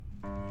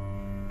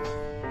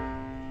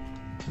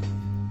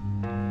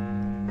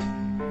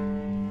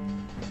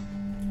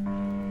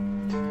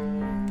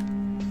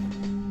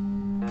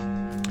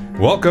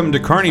Welcome to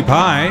Kearney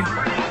Pie.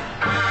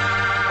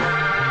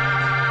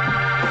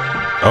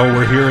 Oh,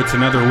 we're here. It's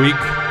another week.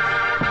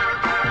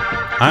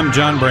 I'm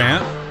John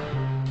Brandt.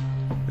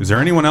 Is there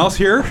anyone else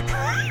here?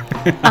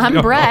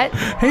 I'm Brette.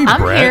 Hey, I'm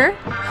Brette. here.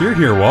 You're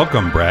here.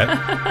 Welcome, Brette.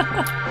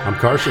 I'm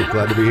Carson.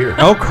 Glad to be here.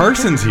 Oh,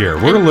 Carson's here.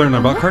 We're going to learn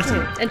about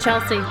Carson. And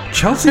Chelsie.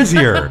 Chelsea's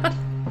here.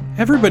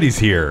 Everybody's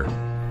here.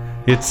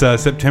 It's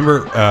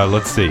September.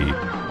 Let's see.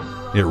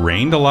 It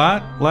rained a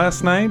lot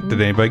last night.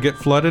 Did anybody get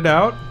flooded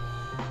out?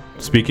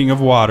 Speaking of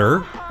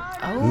water.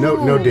 Oh.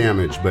 No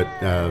damage, but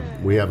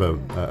we have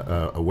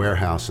a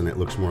warehouse, and it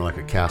looks more like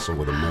a castle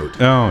with a moat.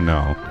 Oh,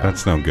 no.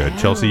 That's no good.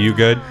 Chelsea, you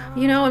good?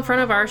 You know, in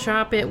front of our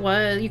shop,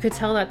 you could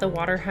tell that the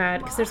water had,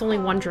 because there's only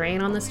one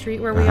drain on the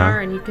street where we are,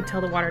 and you could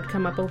tell the water had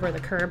come up over the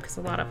curb because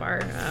a lot of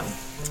our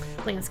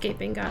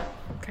landscaping got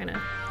kind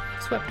of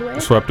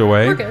swept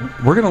away. We're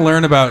good. We're going to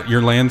learn about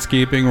your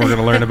landscaping. We're going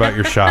to learn about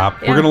your shop.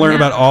 We're going to learn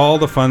about all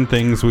the fun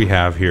things we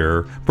have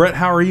here. Brette,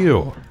 how are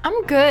you?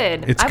 I'm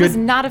good. It's I good. was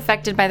not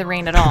affected by the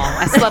rain at all.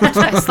 I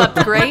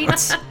slept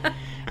great.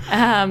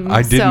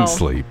 I didn't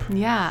sleep.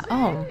 Yeah.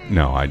 Oh.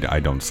 No, I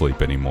don't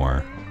sleep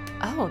anymore.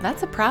 Oh,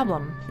 that's a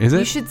problem. Is it?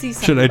 You should see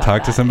somebody. Should I about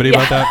talk to that. somebody Yeah,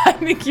 about that? I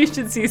think you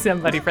should see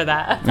somebody for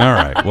that. All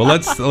right. Well,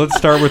 let's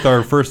start with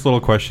our first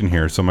little question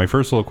here. So my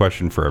first little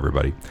question for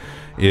everybody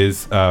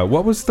is,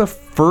 what was the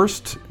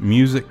first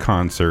music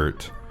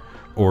concert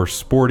or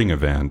sporting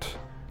event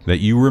that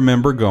you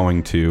remember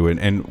going to,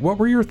 and what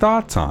were your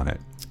thoughts on it?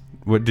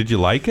 What did you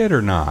like it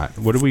or not?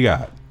 What do we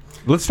got?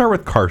 Let's start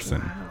with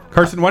Carson.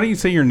 Carson, why don't you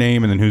say your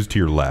name and then who's to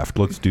your left?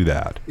 Let's do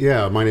that.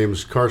 Yeah, my name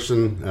is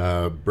Carson.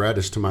 Brad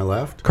is to my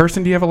left.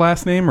 Carson, do you have a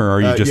last name, or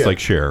are you just yeah. like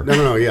Cher?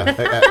 No, yeah.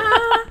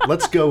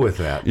 Let's go with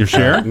that. You're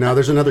Cher? No,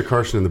 there's another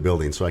Carson in the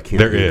building, so I can't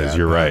There do is. that.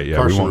 You're right. Yeah,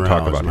 Carson we won't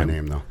talk Rowh about is my him.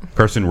 name, though.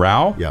 Carson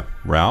Rowh? Yeah.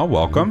 Rowh,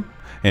 welcome.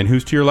 And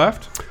who's to your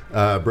left?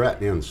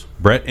 Brett Ends.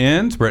 Brett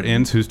Ends. Brett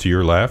Ends, who's to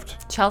your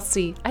left?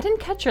 Chelsea, I didn't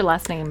catch your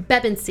last name.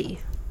 Bebensee.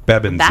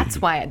 Bebensee.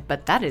 That's why.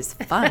 But that is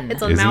fun.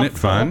 It's a Isn't mouthful. it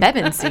fun?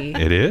 Bebensee.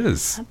 It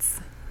is.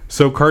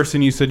 So,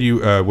 Carson, you said you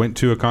went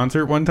to a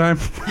concert one time?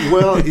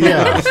 Well,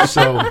 yeah.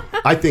 So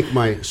I think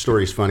my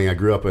story's funny. I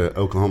grew up an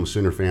Oklahoma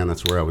Sooner fan.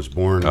 That's where I was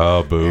born.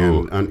 Oh,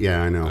 boo. And,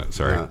 yeah, I know.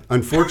 Sorry.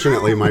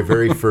 Unfortunately, my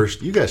very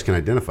first, you guys can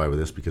identify with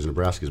this because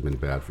Nebraska's been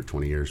bad for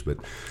 20 years, but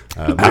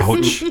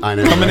Ouch. I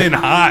know. Coming in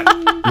hot.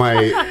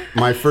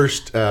 My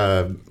first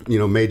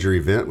major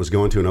event was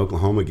going to an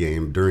Oklahoma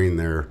game during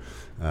their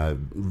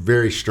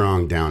very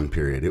strong down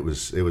period.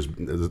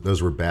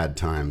 Those were bad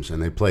times,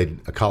 and they played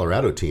a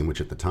Colorado team, which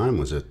at the time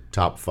was a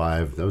top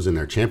 5. That was in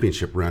their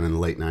championship run in the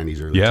late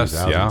 90s, early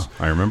 2000s. Yeah,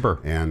 I remember.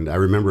 And I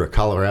remember a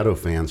Colorado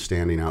fan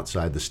standing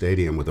outside the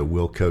stadium with a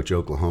 "We'll coach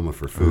Oklahoma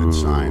for food"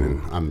 sign,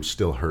 and I'm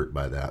still hurt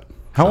by that.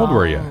 How old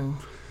were you?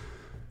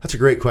 That's a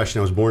great question.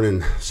 I was born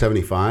in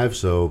 75,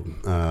 so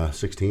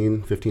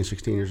 15,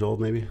 16 years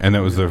old maybe. And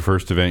that was the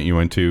first event you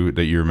went to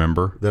that you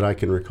remember? That I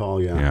can recall,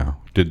 yeah. Yeah.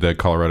 Did the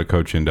Colorado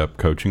coach end up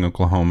coaching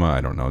Oklahoma?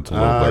 I don't know. It's a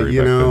little blurry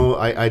back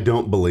then. I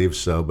don't believe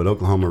so, but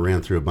Oklahoma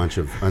ran through a bunch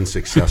of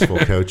unsuccessful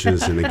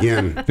coaches, and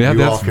again, Yeah, you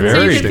that's all can very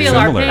So you can feel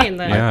our similar. pain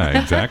then.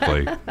 Yeah,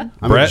 exactly.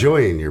 I'm Brett?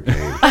 enjoying your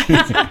pain.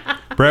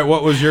 Brett,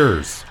 what was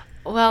yours?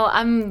 Well,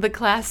 I'm the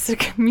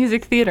classic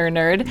music theater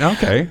nerd.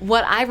 Okay.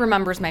 What I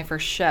remember is my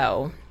first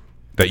show.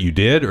 That you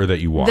did or that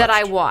you watched? That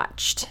I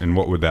watched. And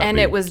what would that And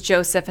be? it was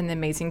Joseph and the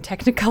Amazing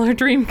Technicolor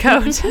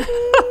Dreamcoat.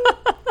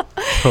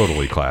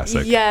 Totally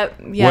classic. Yeah.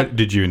 What,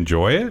 did you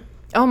enjoy it?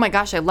 Oh my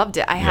gosh, I loved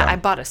it. Yeah. I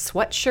bought a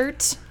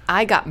sweatshirt.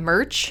 I got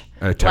merch.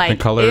 A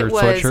Technicolor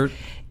sweatshirt?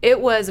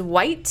 It was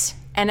white,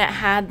 and it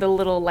had the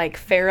little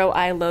Pharaoh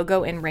eye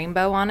logo in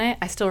rainbow on it.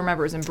 I still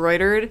remember it was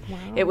embroidered. Wow.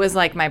 It was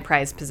my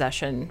prized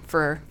possession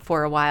for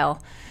a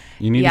while.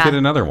 You need to get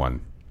another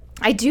one.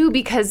 I do,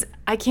 because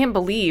I can't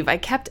believe I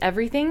kept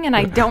everything and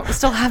I don't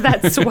still have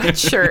that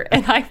sweatshirt.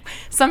 And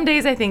some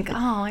days I think,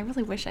 I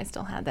really wish I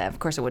still had that. Of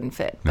course it wouldn't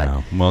fit. But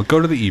No. Well,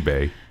 go to the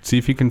eBay. See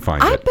if you can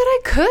find I it. bet I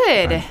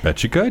could. I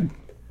bet you could.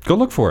 Go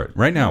look for it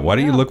right now. Why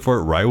don't you look for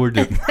it right where we're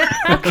doing?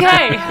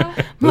 Okay.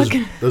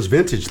 Those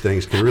vintage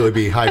things can really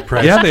be high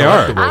priced. Yeah, they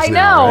are. collectibles I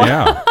now, know. right?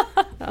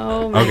 Yeah.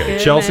 Oh, my Okay.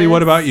 goodness. Chelsea,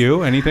 what about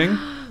you? Anything?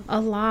 A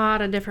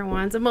lot of different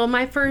ones. Well,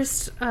 my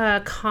first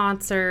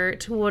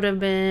concert would have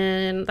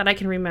been, that I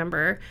can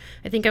remember,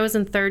 I think I was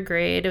in 3rd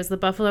grade. It was the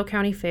Buffalo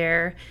County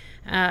Fair.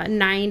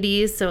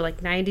 90s, so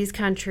 90s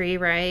country,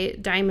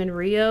 right? Diamond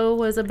Rio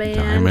was a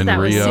band that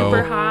was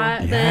super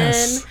hot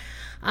Yes.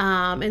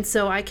 then. And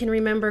so I can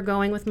remember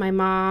going with my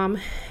mom,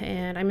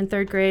 and I'm in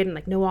 3rd grade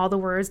and know all the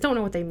words, don't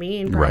know what they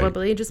mean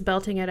probably, just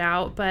belting it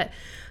out. But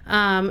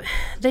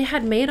they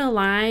had made a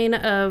line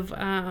of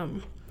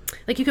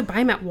like you could buy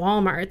them at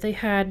Walmart.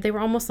 They were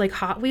almost like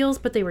Hot Wheels,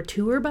 but they were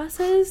tour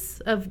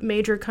buses of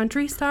major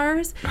country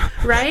stars,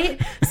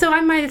 right? So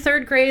I'm my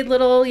third grade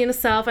little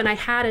self, and I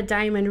had a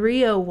Diamond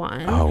Rio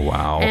one. Oh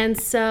wow! And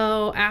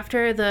so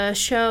after the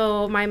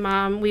show, my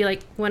mom, we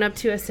like went up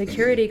to a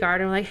security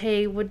guard and were like,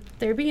 "Hey, would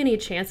there be any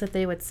chance that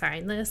they would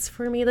sign this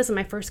for me? This is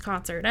my first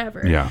concert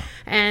ever." Yeah.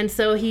 And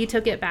so he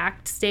took it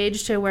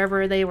backstage to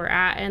wherever they were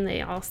at, and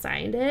they all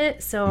signed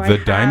it. So the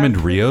Diamond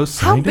Rio How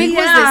signed big it?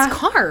 was this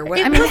car?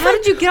 How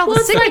did you get all the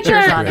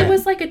signatures on it? It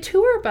was like a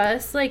tour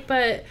bus,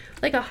 but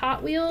like a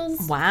Hot Wheels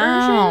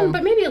version,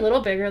 but maybe a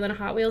little bigger than a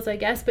Hot Wheels, I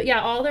guess. But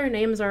yeah, all their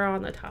names are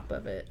on the top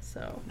of it.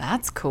 So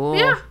that's cool.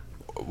 Yeah.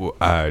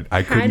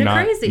 I could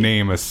not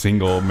name a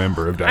single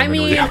member of Diamond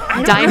Rio.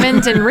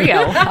 Diamond and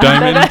Rio.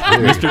 Diamond,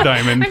 Mr.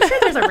 Diamond. I'm sure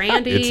there's a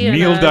Randy. It's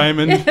Neil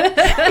Diamond.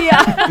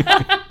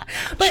 Yeah.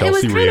 But Chelsie it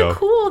was kind Rio. of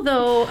cool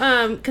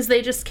though, because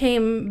they just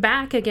came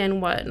back again.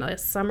 The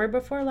summer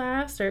before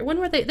last, or when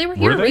were they? They were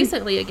here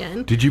recently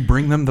again. Did you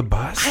bring them the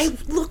bus? I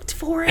looked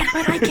for it,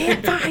 but I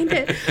can't find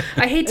it.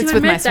 I hate to It's admit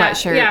with my that.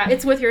 sweatshirt. Yeah,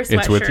 it's with your sweatshirt.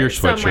 It's with your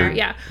sweatshirt. Somewhere.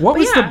 Yeah. What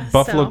was the the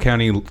Buffalo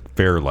County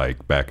Fair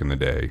like back in the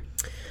day?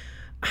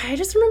 I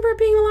just remember it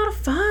being a lot of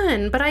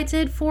fun, but I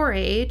did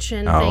 4-H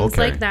and things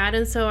like that,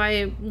 and so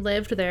I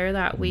lived there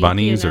that week.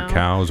 Bunnies or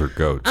cows or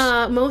goats?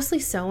 Mostly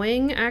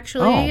sewing,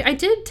 actually. Oh. I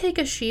did take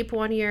a sheep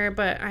one year,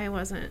 but I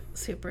wasn't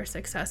super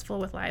successful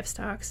with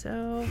livestock,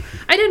 so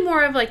I did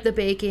more of like the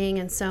baking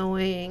and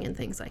sewing and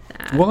things like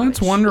that. Well,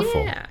 that's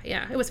wonderful.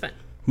 Yeah, it was fun.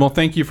 Well,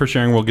 thank you for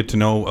sharing. We'll get to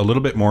know a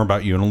little bit more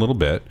about you in a little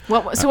bit.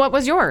 So what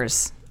was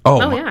yours?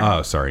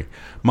 Sorry.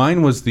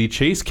 Mine was the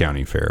Chase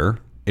County Fair.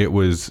 It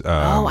was.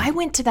 I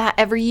went to that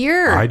every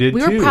year. I did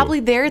We too. were probably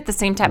there at the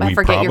same time. I We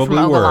forget you're from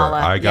probably were.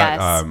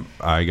 Ogallala.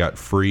 I got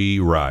free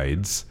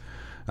rides,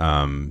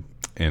 and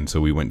so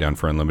we went down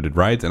for unlimited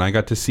rides, and I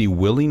got to see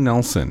Willie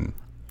Nelson.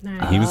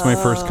 Nice. He was my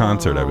first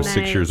concert. I was 6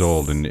 Nice. years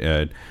old, and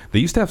they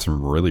used to have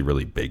some really,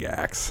 really big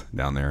acts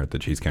down there at the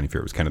Chase County Fair.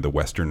 It was kind of the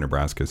Western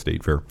Nebraska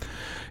State Fair,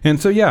 and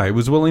so it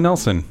was Willie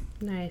Nelson.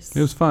 Nice.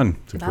 It was fun.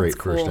 It's a great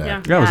cool. first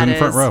act. Yeah, I was in the That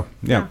front is. row.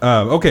 Yeah.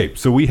 Okay,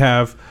 so we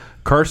have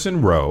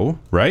Carson Rowh,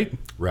 right?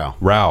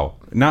 Rowh.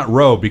 Not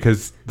Row,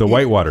 because the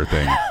Whitewater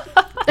thing.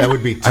 That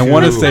would be too... I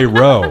want to say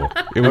Row.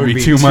 It would be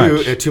too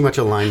much. Too much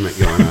alignment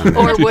going on there.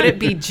 Or would it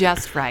be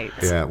just right?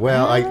 Yeah,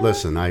 well,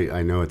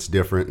 I know it's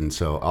different, and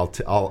so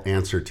I'll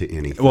answer to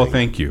anything. Well,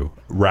 thank you.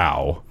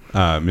 Rowh,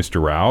 Mr.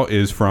 Rowh,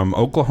 is from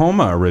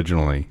Oklahoma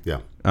originally. Yeah.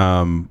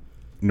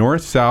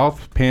 North,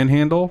 South,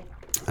 Panhandle.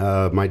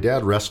 My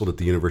dad wrestled at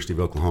the University of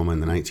Oklahoma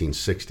in the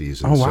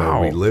 1960s, and Oh, wow.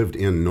 so we lived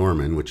in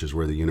Norman, which is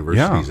where the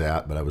university's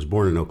at, but I was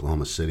born in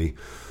Oklahoma City.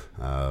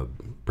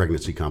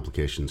 Pregnancy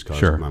complications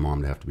caused my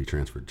mom to have to be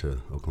transferred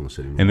to Oklahoma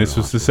City. And this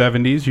was the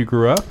 70s you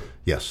grew up?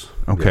 Yes.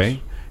 Okay. Yes.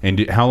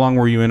 And how long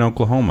were you in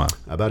Oklahoma?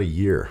 About a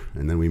year,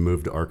 and then we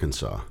moved to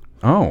Arkansas.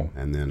 Oh.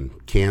 And then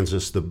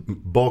Kansas. The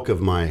bulk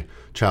of my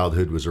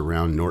childhood was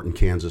around Norton,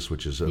 Kansas,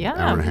 which is an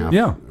hour and a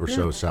half or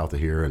so south of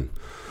here. And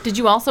Did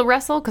you also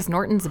wrestle? Because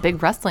Norton's a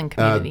big wrestling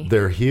community.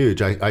 they're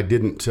huge. I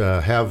didn't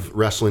have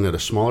wrestling at a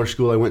smaller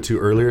school I went to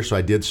earlier, so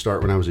I did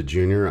start when I was a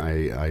junior.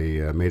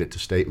 I made it to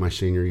state my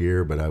senior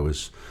year, but I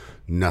was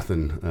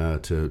nothing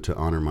to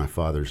honor my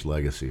father's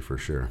legacy for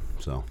sure.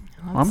 So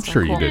I'm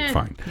sure cool. you did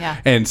fine.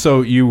 Yeah. And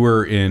so you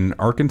were in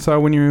Arkansas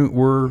when you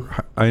were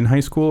in high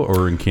school,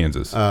 or in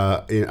Kansas?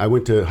 I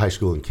went to high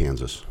school in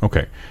Kansas.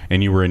 Okay.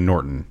 And you were in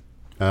Norton.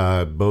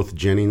 Both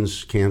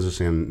Jennings,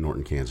 Kansas, and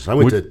Norton, Kansas. I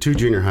went to 2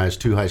 junior highs,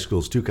 2 high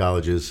schools, 2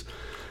 colleges.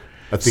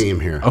 A theme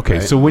here. Okay,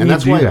 right? so when and you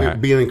that's do why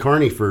that, being in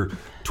Kearney for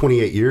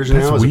 28 years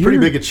now is a pretty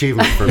weird. big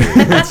achievement for me.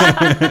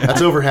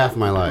 That's over half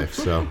my life.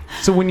 So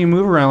when you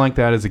move around like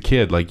that as a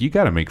kid, like you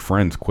got to make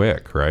friends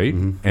quick, right?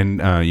 Mm-hmm.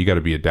 And you got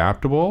to be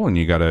adaptable, and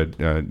you got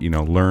to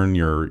learn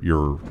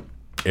your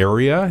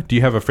area. Do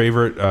you have a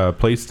favorite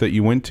place that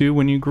you went to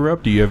when you grew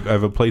up? Do you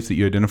have a place that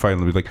you identify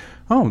and be like,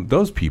 oh,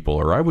 those people,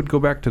 or I would go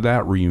back to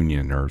that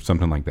reunion or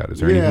something like that? Is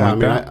there anything like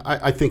that?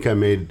 I think I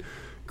made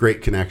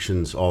great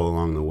connections all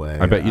along the way.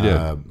 I bet you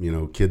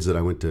did. Kids that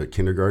I went to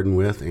kindergarten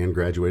with and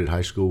graduated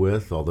high school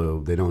with, although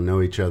they don't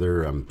know each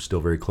other, I'm still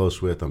very close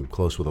with. I'm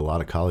close with a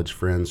lot of college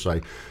friends. So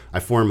I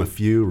form a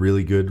few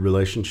really good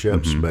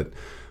relationships, Mm-hmm. but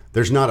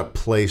there's not a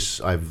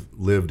place I've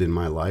lived in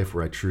my life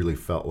where I truly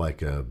felt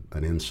like an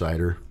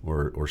insider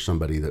or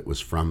somebody that was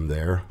from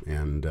there,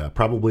 and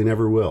probably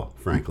never will,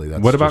 frankly.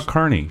 What about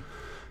Kearney?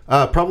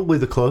 Probably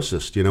the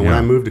closest. When I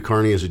moved to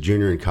Kearney as a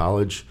junior in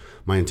college,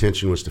 my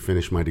intention was to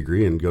finish my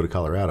degree and go to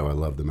Colorado. I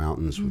love the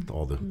mountains with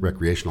all the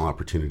recreational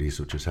opportunities,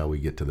 which is how we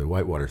get to the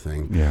Whitewater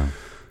thing. Yeah.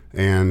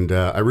 And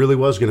I really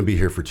was going to be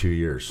here for 2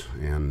 years,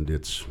 and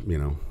it's,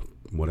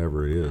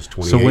 whatever it is,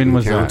 28 So when and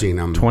was counting.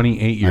 that?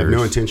 28 years. I have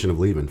no intention of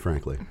leaving,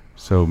 frankly.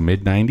 So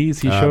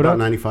mid-90s he showed about up?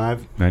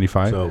 95.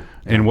 95? So,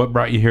 and what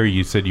brought you here?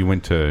 You said you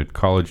went to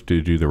college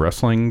to do the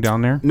wrestling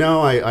down there?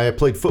 No, I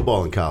played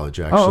football in college,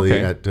 actually,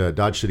 okay. at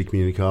Dodge City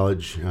Community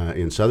College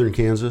in southern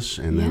Kansas.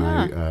 And then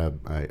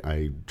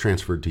I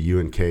transferred to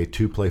UNK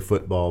to play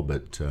football,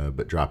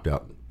 but dropped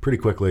out pretty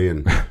quickly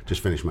and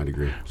just finished my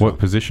degree. So, What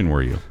position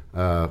were you?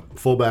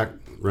 fullback,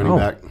 running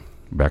back.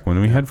 Back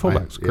when we had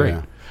fullbacks. Great.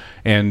 Yeah.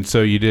 And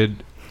so you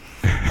did.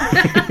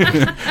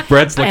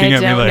 Brett's looking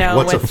at me don't like, know.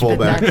 What's a What's the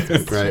fullback?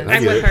 next Right.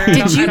 I'm with her.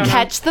 Did you I don't know.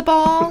 catch the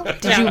ball?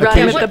 Did you Yeah. run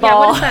Yeah, with what, the yeah,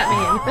 ball? what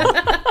does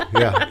that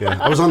mean? Yeah.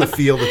 I was on the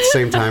field at the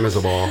same time as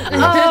the ball.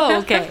 Oh,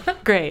 okay.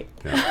 Great.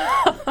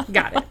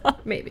 Got it.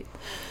 Maybe.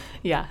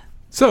 Yeah.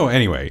 So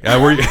anyway,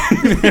 were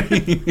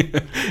you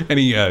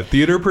any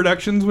theater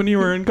productions when you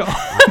were in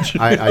college?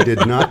 I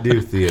did not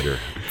do theater.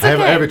 I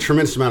have a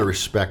tremendous amount of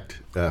respect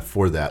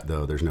for that,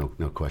 though. There's no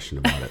question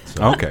about it.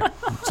 So. Okay.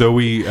 So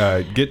we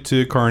get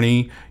to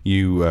Kearney.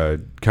 You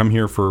come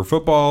here for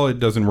football. It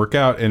doesn't work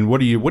out. And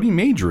what are you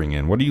majoring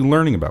in? What are you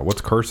learning about?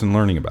 What's Carson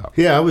learning about?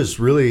 Yeah, I was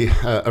really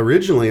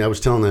originally. I was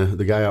telling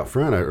the guy out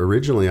front.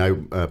 Originally,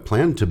 I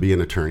planned to be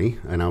an attorney,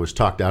 and I was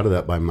talked out of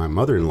that by my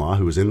mother-in-law,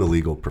 who was in the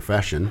legal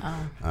profession,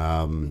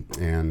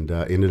 and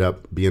ended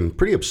up being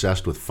pretty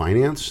obsessed with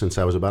finance since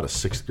I was about a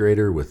sixth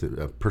grader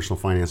with personal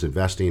finance,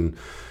 investing.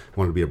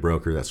 Wanted to be a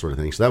broker, that sort of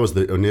thing. So that was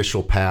the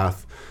initial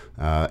path.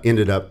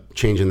 Ended up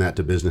changing that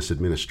to business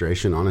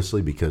administration,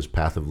 honestly, because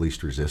path of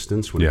least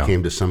resistance when it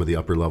came to some of the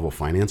upper level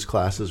finance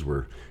classes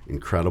were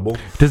incredible.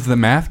 Does the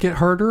math get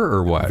harder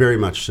or what? Very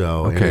much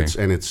so. Okay.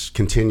 And it's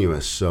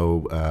continuous.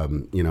 So,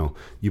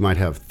 you might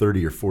have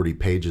 30 or 40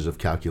 pages of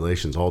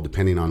calculations, all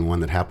depending on one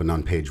that happened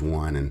on page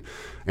one.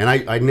 And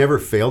I never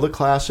failed a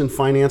class in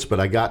finance, but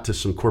I got to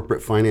some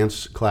corporate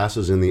finance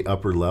classes in the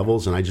upper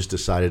levels, and I just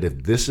decided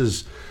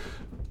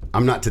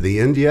I'm not to the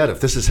end yet.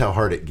 If this is how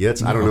hard it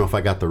gets, I don't know if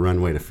I got the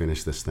runway to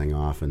finish this thing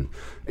off. And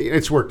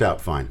it's worked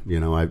out fine.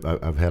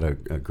 I've had a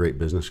great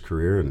business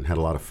career and had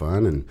a lot of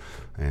fun.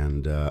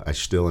 And I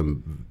still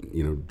am,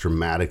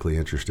 dramatically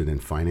interested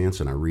in finance,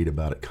 and I read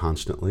about it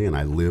constantly. And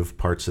I live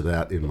parts of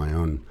that in my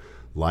own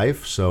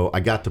life. So I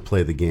got to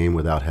play the game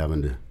without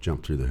having to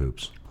jump through the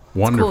hoops.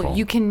 Wonderful. Cool.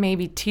 You can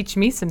maybe teach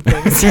me some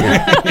things.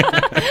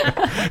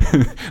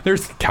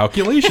 There's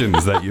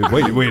calculations that you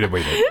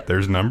wait.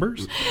 There's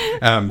numbers.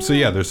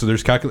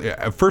 There's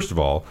calculation. First of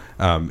all,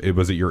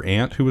 was it your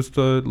aunt who was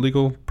the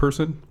legal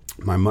person?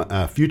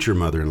 My future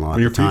mother-in-law.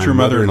 Your future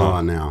mother-in-law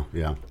now.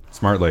 Yeah.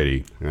 Smart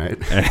lady. Right.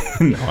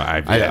 No,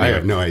 I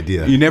have no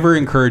idea. You never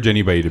encourage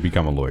anybody to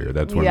become a lawyer.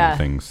 That's one of the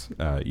things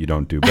you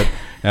don't do. But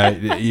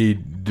you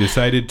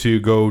decided to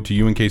go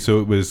to UNK. So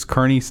it was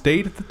Kearney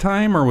State at the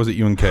time, or was it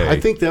UNK? I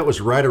think that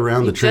was right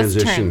around the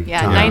transition.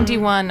 Yeah, time.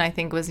 91, I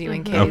think, was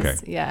UNK's. Okay.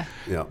 Yeah.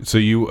 So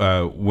you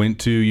went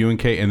to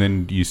UNK, and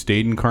then you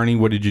stayed in Kearney.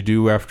 What did you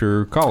do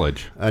after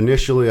college?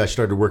 Initially, I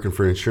started working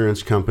for an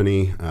insurance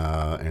company,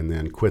 and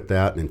then quit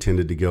that and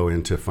intended to go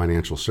into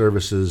financial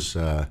services.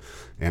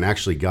 And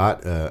actually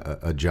got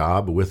a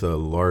job with a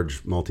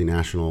large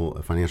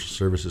multinational financial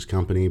services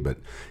company. But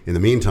in the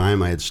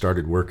meantime, I had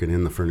started working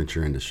in the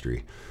furniture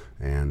industry.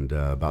 And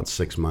about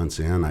 6 months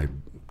in, I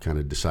kind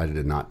of decided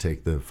to not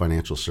take the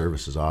financial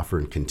services offer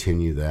and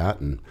continue that.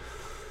 And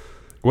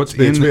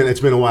it's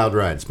been a wild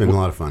ride. It's been a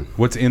lot of fun.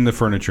 What's in the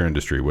furniture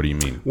industry? What do you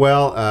mean?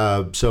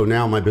 Well, so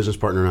now my business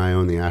partner and I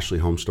own the Ashley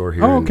Home Store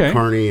here in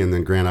Kearney, and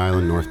then Grand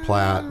Island, North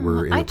Platte.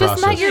 We're in the process. I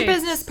just met your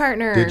business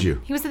partner. Did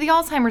you? He was at the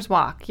Alzheimer's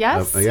Walk.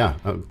 Yes.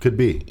 Could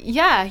be.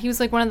 Yeah, he was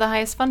like one of the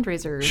highest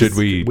fundraisers. Should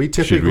we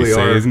typically say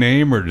are. his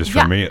name, or just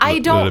for me? I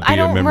don't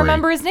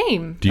remember his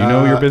name. Do you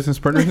know your business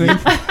partner's name?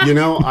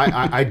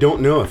 I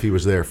don't know if he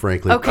was there,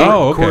 frankly. Okay.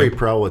 Corey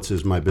Prowitz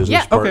is my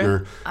business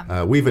partner.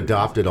 We've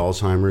adopted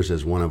Alzheimer's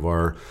as one of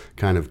our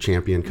kind of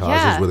champion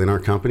causes within our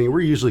company. We're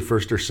usually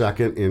first or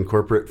second in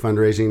corporate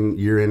fundraising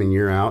year in and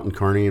year out in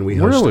Kearney, and we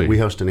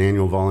host an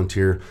annual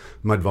volunteer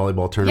mud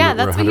volleyball tournament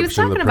where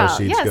 100% of the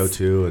proceeds go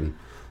to. And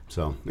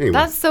so anyway,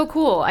 that's so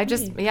cool. I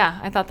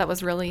thought that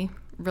was really,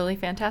 really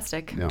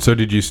fantastic. Yeah. So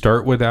did you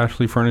start with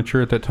Ashley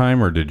Furniture at that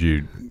time, or did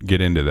you get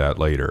into that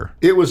later?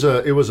 It was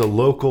a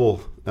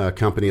local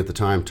company at the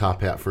time,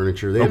 Top Hat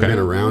Furniture. They had been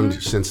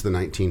around since the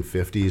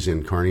 1950s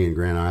in Kearney and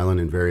Grand Island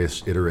in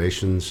various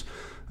iterations.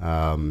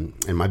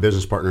 And my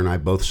business partner and I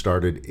both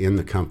started in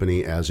the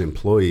company as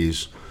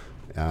employees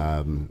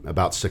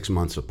about 6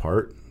 months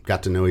apart.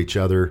 Got to know each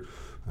other,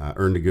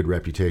 earned a good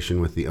reputation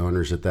with the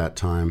owners at that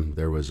time.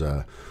 There was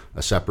a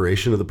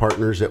separation of the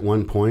partners at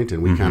one point,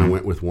 and we kind of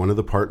went with one of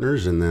the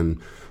partners and then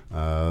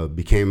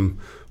became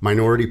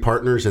minority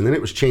partners. And then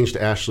it was changed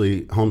to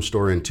Ashley Home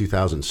Store in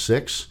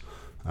 2006.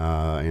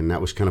 And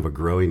that was kind of a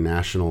growing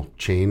national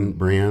chain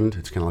brand.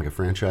 It's kind of like a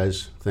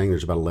franchise thing.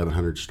 There's about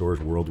 1,100 stores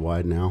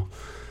worldwide now.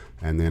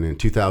 And then in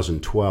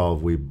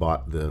 2012, we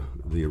bought the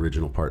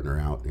original partner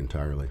out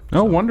entirely.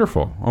 Oh,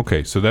 wonderful.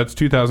 Okay, so that's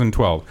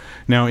 2012.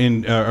 Now,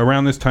 in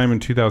around this time in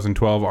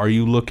 2012, are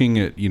you looking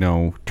at,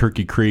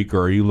 Turkey Creek,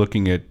 or are you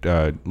looking at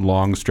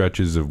long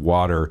stretches of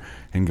water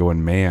and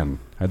going, man,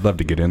 I'd love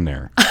to get in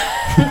there?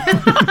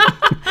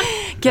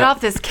 Get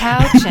off this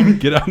couch and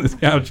get on this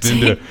couch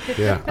into.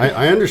 Yeah,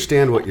 I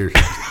understand what you're.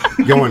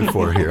 going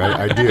for here.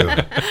 I do.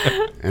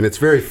 And it's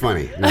very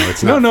funny. No,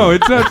 it's not. No,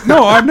 it's not.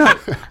 No, I'm not.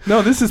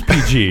 No, this is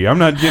PG. I'm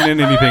not getting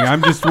into anything.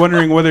 I'm just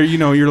wondering whether,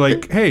 you're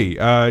like, hey,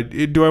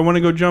 do I want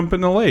to go jump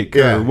in the lake?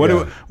 Yeah.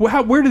 Or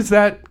where does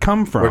that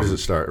come from? Where does it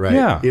start? Right.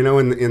 Yeah.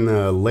 In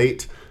the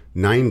late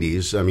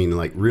 90s, I mean,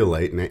 like real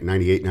late,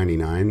 98,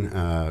 99,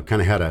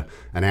 kind of had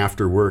an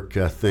after work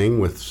thing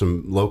with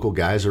some local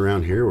guys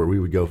around here where we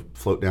would go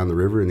float down the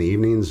river in the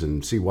evenings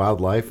and see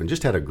wildlife and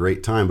just had a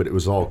great time. But it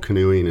was all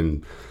canoeing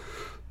and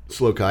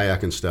slow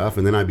kayak and stuff.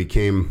 And then I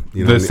became,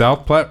 the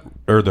South Platte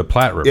or the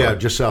Platte River? Yeah,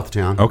 just south of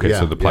town. Okay,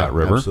 yeah, so the Platte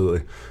River.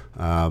 Absolutely.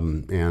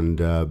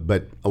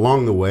 But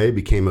along the way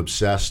became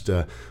obsessed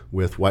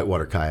with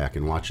whitewater kayak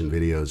and watching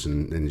videos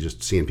and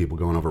just seeing people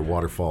going over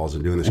waterfalls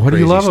and doing this What do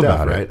crazy you love stuff,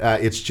 about right?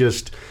 it? It's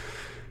just,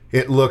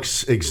 it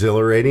looks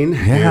exhilarating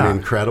and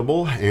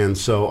incredible. And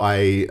so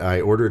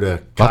I ordered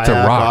a Lots of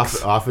kayak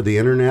rocks. off of the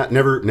internet.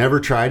 Never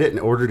tried it, and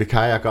ordered a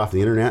kayak off the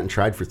internet and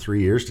tried for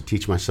 3 years to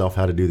teach myself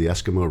how to do the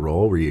Eskimo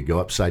roll, where you go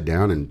upside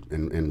down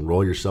and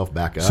roll yourself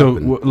back up. So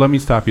let me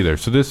stop you there.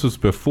 So this was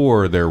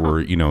before there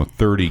were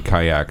 30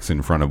 kayaks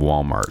in front of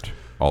Walmart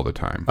all the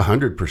time.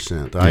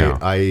 100%.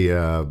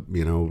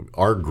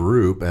 Our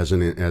group as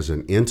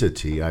an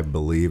entity, I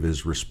believe,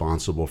 is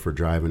responsible for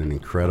driving an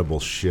incredible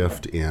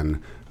shift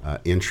in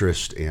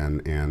interest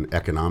and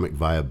economic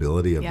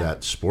viability of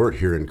that sport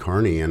here in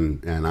Kearney,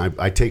 and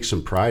I take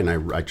some pride,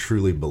 and I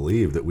truly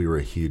believe that we were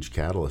a huge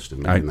catalyst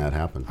in making that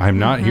happen. I'm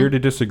not here to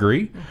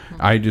disagree.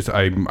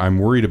 I'm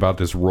worried about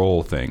this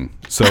roll thing.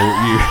 So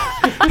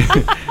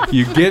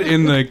you get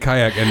in the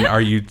kayak, and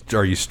are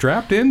you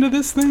strapped into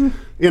this thing?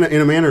 In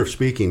a manner of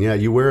speaking, yeah.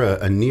 You wear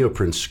a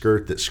neoprene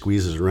skirt that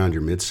squeezes around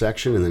your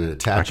midsection, and then it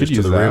attaches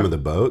to the rim of the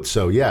boat.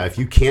 So, yeah, if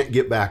you can't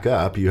get back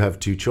up, you have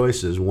two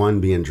choices. One,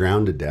 being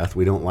drowned to death.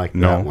 We don't like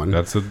that one. No,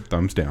 that's a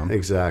thumbs down.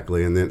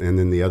 Exactly. And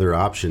then the other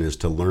option is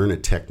to learn a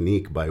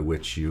technique by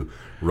which you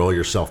roll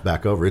yourself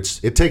back over.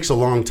 It takes a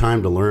long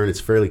time to learn. It's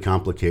fairly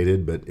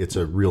complicated, but it's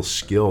a real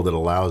skill that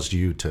allows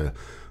you to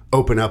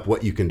open up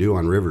what you can do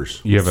on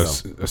rivers. You have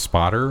a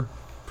spotter?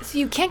 So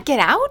you can't get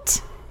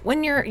out?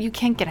 You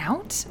can't get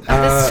out of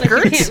the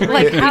skirt?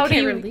 Like, how do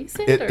you release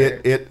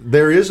it?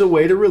 There is a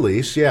way to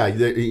release. Yeah,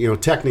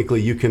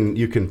 technically you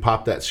can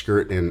pop that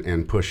skirt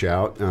and push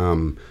out,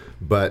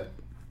 but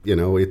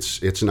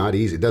it's not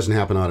easy. It doesn't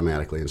happen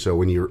automatically. And so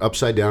when you're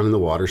upside down in the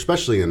water,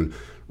 especially in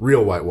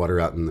real whitewater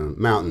out in the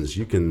mountains,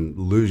 you can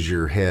lose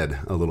your head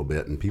a little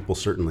bit, and people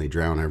certainly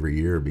drown every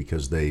year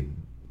because they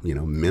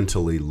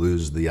mentally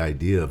lose the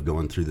idea of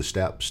going through the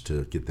steps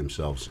to get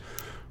themselves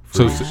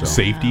free. So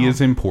safety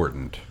is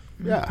important.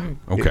 Yeah.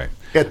 Okay.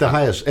 At the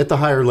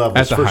higher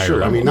levels, for sure.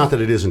 Levels. I mean, not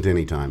that it isn't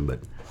any time, but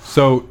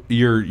so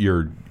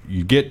you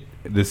get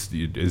this.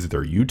 Is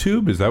there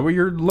YouTube? Is that what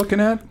you're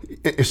looking at?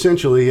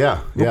 Essentially,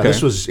 yeah. Yeah. Okay.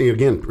 This was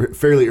again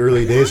fairly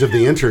early days of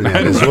the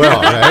internet as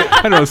well, right?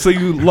 I don't know. So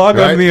you log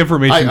on to the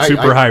information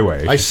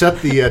superhighway. I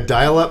set the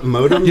dial-up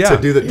modem to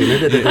do the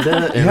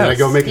and then I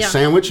go make a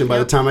sandwich, and by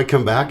the time I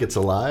come back, it's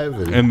alive.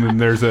 And then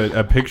there's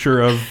a picture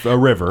of a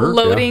river. A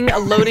loading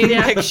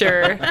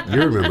picture.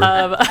 You remember?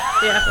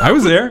 I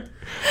was there,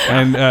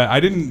 and I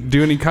didn't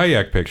do any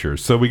kayak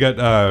pictures. So we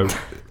got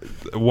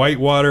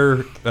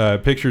whitewater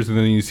pictures, and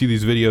then you see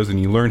these videos,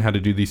 and you learn how to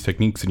do these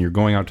techniques, and you're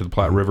going out to the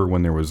Platte River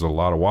when there was a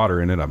lot of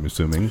water in it, I'm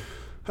assuming.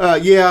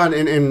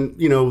 And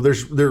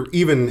they're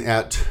even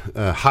at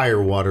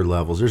higher water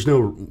levels. There's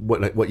no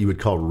what you would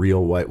call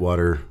real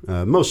whitewater,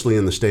 mostly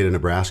in the state of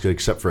Nebraska,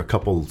 except for a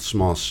couple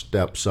small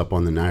steps up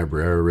on the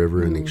Niobrara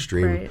River in the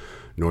extreme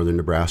northern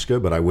Nebraska.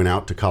 But I went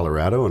out to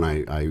Colorado, and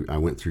I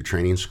went through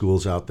training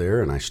schools out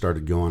there, and I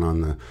started going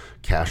on the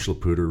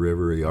Cache-la-Poudre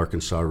River, the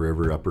Arkansas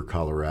River, upper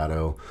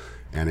Colorado,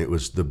 and it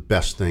was the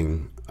best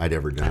thing I'd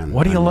ever done.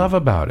 What do you love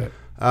about it?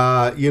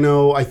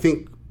 I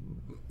think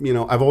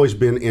I've always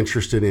been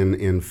interested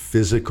in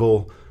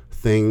physical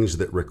things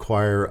that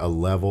require a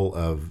level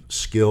of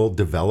skill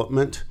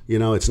development.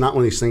 It's not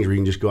one of these things where you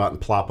can just go out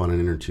and plop on an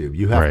inner tube.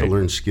 You have to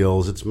learn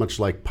skills. It's much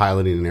like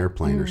piloting an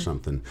airplane or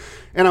something.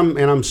 And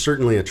I'm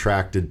certainly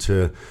attracted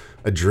to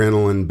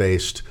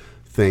adrenaline-based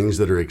things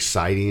that are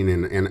exciting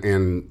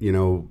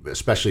and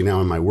especially now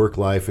in my work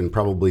life, and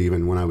probably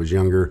even when I was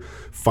younger,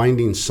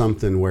 finding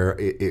something where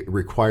it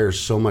requires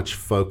so much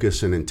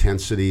focus and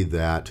intensity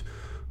that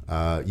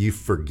you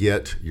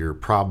forget your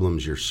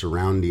problems, your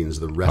surroundings,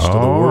 the rest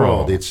of the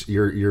world. It's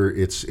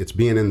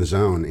being in the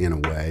zone in a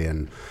way.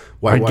 And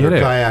whitewater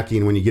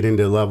kayaking, when you get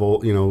into level,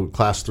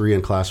 class 3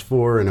 and class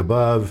 4 and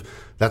above,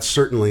 that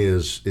certainly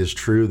is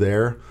true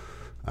there.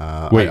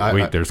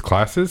 Wait, there's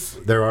classes?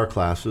 There are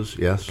classes,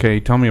 yes. Okay,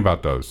 tell me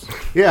about those.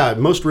 Yeah,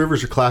 most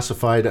rivers are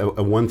classified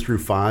a 1 through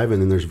 5,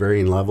 and then there's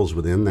varying levels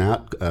within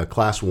that.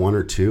 Class 1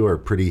 or 2 are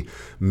pretty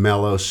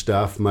mellow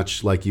stuff,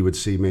 much like you would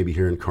see maybe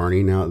here in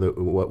Kearney now,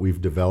 what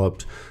we've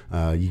developed.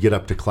 You get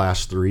up to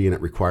class 3, and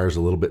it requires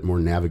a little bit more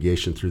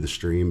navigation through the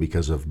stream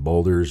because of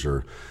boulders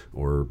or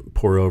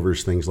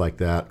pour-overs, things like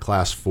that.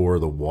 Class 4,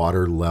 the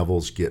water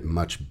levels get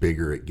much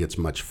bigger. It gets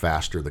much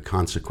faster. The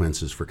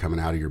consequences for coming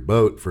out of your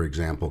boat, for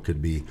example,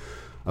 could be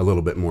a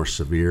little bit more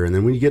severe. And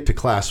then when you get to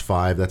class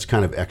 5, that's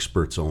kind of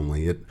experts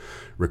only. It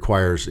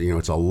requires,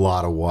 it's a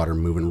lot of water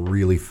moving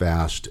really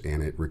fast,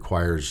 and it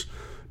requires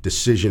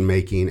decision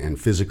making and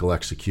physical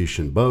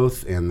execution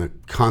both, and the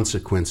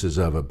consequences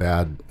of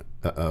a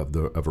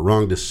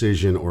wrong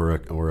decision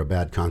or a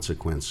bad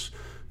consequence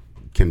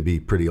can be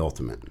pretty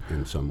ultimate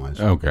in some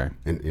ways. Okay.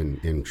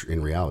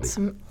 In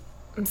reality.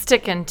 I'm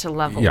sticking to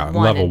level 1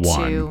 level and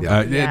 1. 2.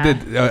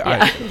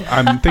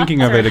 I'm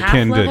thinking of it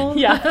akin level?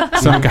 to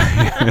some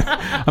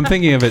guy. I'm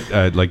thinking of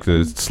it like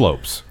the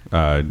slopes,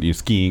 you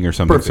skiing or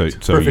something.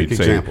 Perfect. So Perfect you'd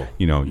say, example.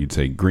 you'd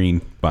say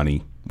green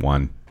bunny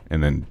 1,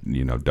 and then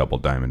double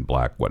diamond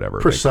black, whatever.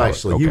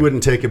 Precisely. Okay. You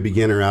wouldn't take a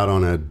beginner out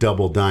on a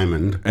double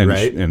diamond,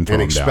 right? And throw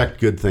them expect down.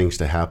 good things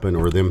to happen,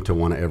 or them to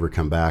want to ever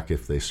come back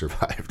if they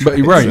survived. But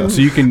right, so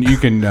you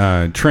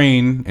can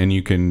train, and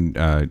you can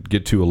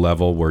get to a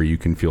level where you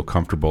can feel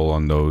comfortable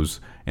on those,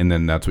 and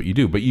then that's what you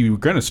do. But you're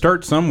going to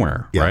start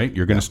somewhere, right?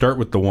 You're going to start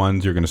with the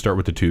 1s, you're going to start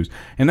with the 2s,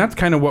 and that's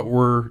kind of what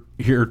we're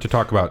here to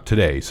talk about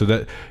today. So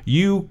that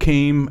you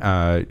came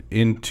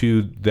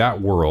into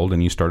that world,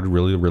 and you started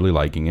really, really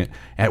liking it.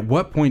 At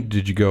what point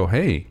did you go,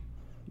 hey,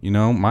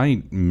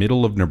 my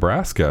middle of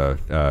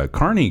Nebraska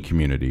Kearney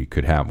community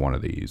could have one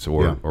of these,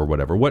 or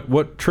whatever?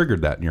 What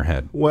triggered that in your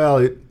head?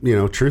 Well,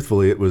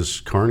 truthfully, it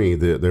was Kearney.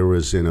 There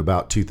was, in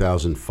about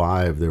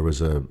 2005, there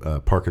was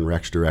a Park and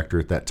Recs director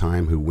at that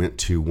time who went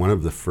to one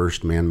of the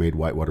first man-made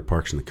whitewater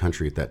parks in the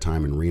country at that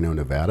time in Reno,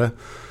 Nevada.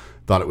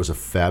 Thought it was a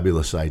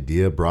fabulous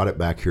idea, brought it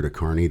back here to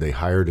Kearney. They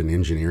hired an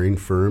engineering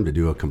firm to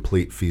do a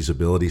complete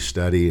feasibility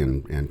study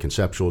and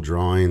conceptual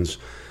drawings.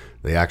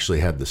 They actually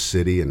had the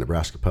city and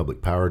Nebraska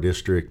Public Power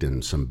District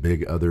and some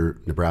big other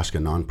Nebraska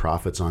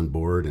nonprofits on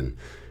board, and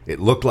it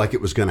looked like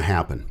it was going to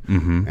happen.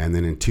 Mm-hmm. And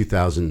then in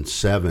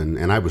 2007,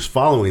 and I was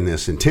following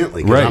this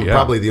intently because I'm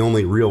probably the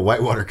only real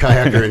whitewater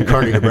kayaker in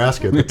Kearney,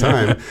 Nebraska at the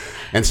time.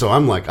 And so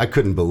I'm like, I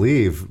couldn't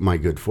believe my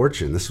good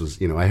fortune. This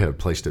was, I had a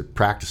place to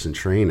practice and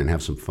train and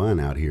have some fun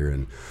out here.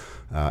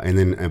 And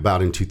then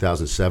about in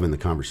 2007, the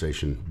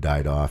conversation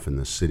died off, and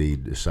the city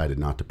decided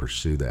not to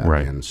pursue that.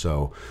 Right. And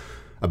so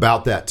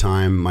about that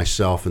time,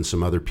 myself and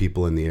some other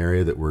people in the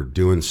area that were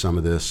doing some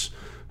of this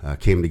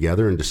came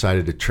together and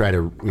decided to try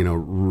to,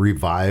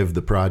 revive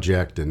the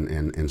project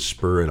and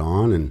spur it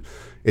on. And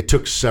it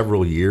took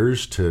several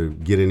years to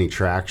get any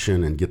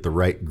traction and get the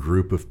right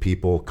group of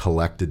people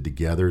collected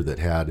together that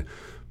had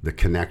the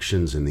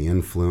connections and the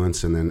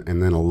influence, and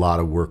then a lot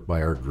of work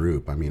by our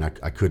group. I mean,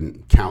 I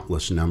couldn't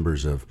countless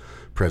numbers of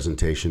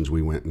presentations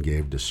we went and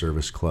gave to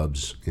service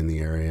clubs in the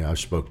area. I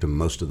spoke to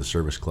most of the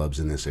service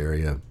clubs in this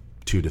area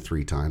 2 to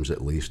 3 times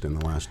at least in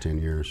the last 10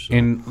 years. So.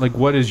 And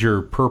what is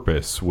your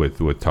purpose with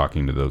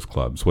talking to those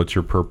clubs? What's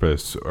your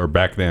purpose, or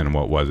back then,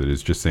 what was it?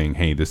 Is just saying,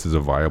 hey, this is a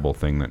viable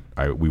thing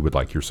that we would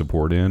like your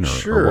support in? Or,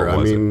 sure. Or what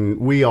was it?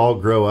 We all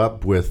grow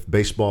up with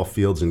baseball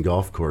fields and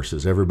golf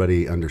courses.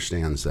 Everybody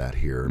understands that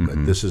here,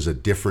 but this is a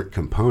different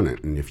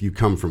component. And if you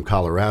come from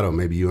Colorado,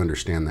 maybe you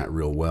understand that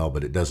real well,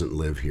 but it doesn't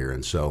live here.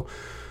 And so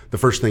the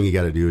first thing you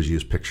got to do is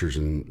use pictures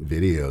and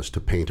videos to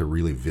paint a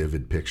really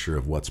vivid picture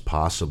of what's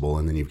possible,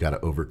 and then you've got to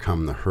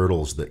overcome the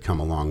hurdles that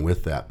come along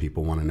with that.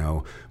 People want to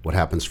know what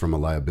happens from a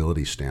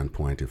liability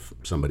standpoint if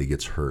somebody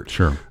gets hurt.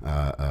 Sure.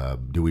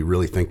 Do we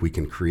really think we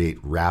can create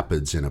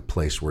rapids in a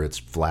place where it's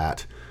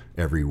flat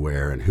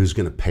everywhere, and who's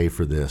going to pay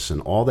for this,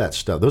 and all that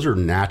stuff? Those are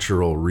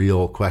natural,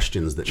 real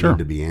questions that need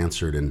to be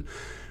answered, and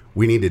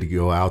we needed to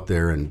go out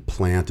there and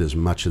plant as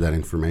much of that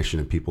information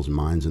in people's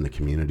minds in the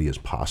community as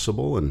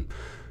possible. And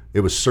it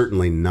was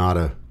certainly not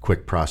a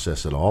quick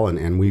process at all,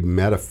 and we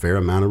met a fair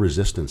amount of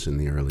resistance in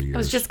the early years. I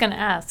was just going to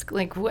ask,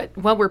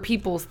 what were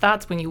people's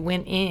thoughts when you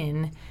went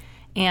in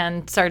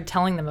and started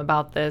telling them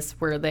about this?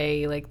 Were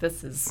they like,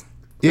 this is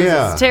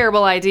a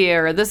terrible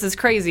idea, or this is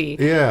crazy?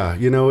 Yeah,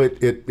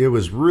 it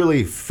was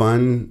really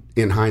fun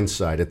in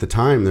hindsight. At the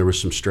time, there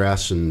was some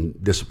stress and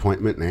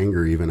disappointment and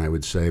anger even, I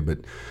would say, but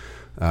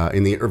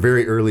in the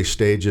very early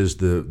stages,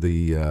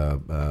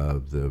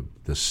 the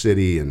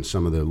city and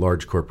some of the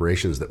large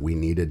corporations that we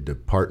needed to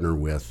partner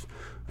with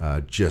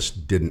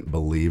just didn't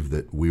believe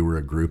that we were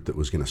a group that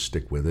was going to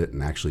stick with it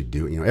and actually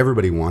do it.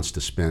 Everybody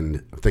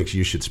thinks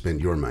you should spend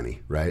your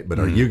money, right? But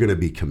are you going to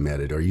be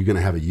committed? Are you going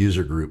to have a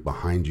user group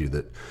behind you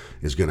that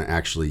is going to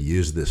actually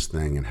use this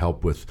thing and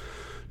help with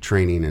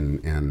training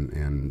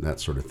and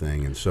that sort of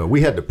thing? And so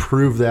we had to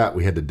prove that.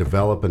 We had to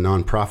develop a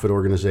nonprofit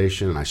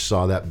organization, and I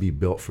saw that be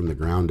built from the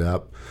ground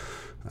up.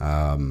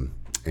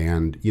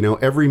 And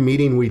every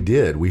meeting we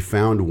did, we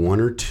found 1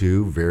 or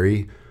 2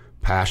 very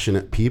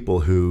passionate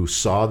people who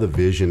saw the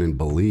vision and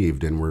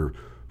believed, and were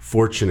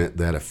fortunate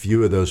that a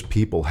few of those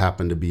people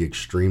happened to be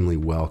extremely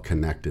well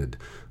connected.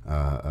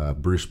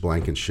 Bruce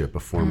Blankenship, a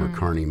former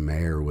Kearney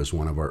mayor, was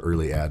one of our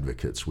early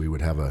advocates. We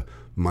would have a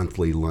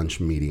monthly lunch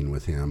meeting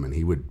with him, and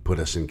he would put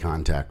us in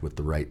contact with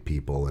the right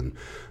people. And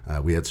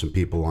we had some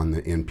people on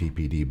the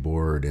NPPD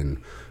board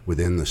and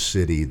within the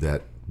city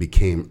that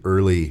became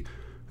early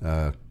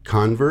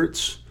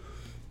converts.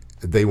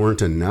 they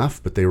weren't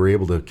enough, but they were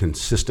able to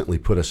consistently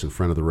put us in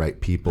front of the right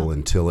people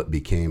until it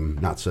became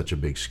not such a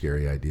big,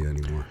 scary idea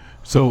anymore.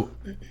 So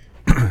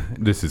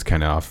this is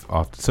kind of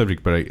off the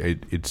subject, but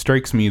it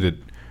strikes me that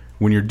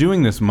when you're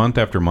doing this month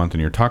after month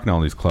and you're talking to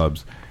all these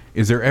clubs,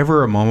 is there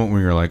ever a moment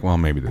when you're like, well,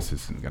 maybe this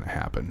isn't going to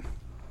happen?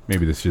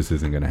 Maybe this just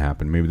isn't going to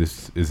happen. Maybe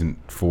this isn't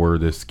for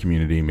this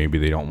community. Maybe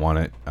they don't want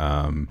it.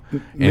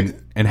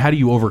 And how do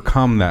you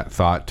overcome that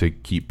thought to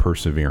keep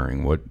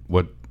persevering?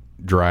 What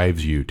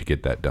drives you to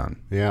get that done?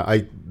 Yeah,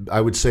 I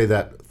would say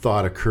that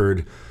thought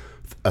occurred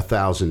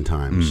 1,000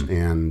 times.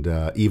 And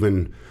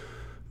even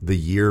the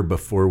year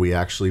before we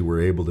actually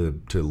were able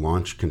to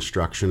launch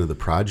construction of the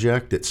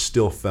project, it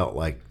still felt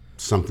like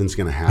something's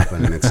going to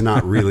happen and it's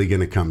not really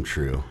going to come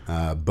true.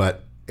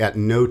 But at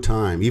no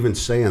time, even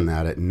saying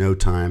that, at no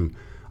time,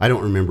 I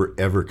don't remember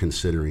ever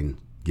considering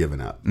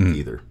giving up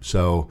either.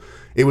 So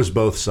it was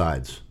both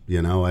sides.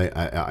 You know,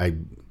 I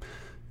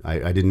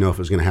didn't know if it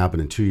was going to happen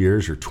in 2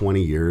 years or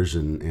 20 years,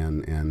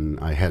 and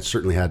I had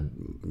certainly had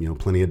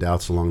plenty of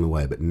doubts along the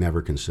way, but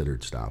never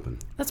considered stopping.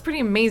 That's pretty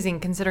amazing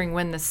considering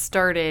when this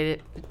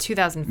started,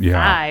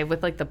 2005,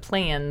 with like the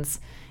plans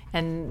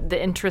and the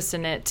interest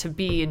in it to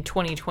be in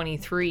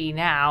 2023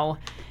 now.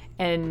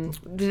 And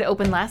did it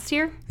open last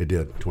year? It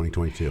did,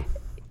 2022.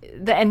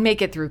 And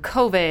make it through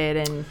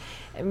COVID,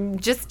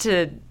 and just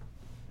to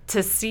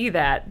see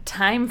that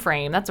time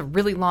frame, that's a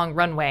really long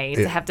runway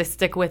to have to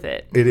stick with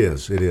it. It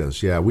is.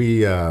 Yeah,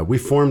 we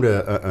formed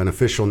an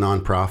official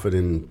nonprofit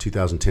in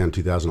 2010,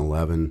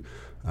 2011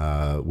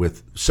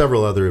 with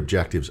several other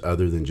objectives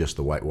other than just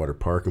the Whitewater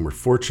Park, and we're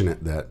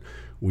fortunate that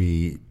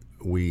we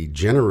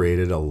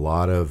generated a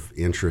lot of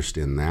interest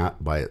in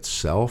that by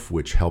itself,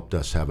 which helped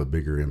us have a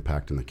bigger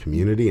impact in the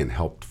community and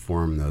helped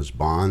form those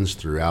bonds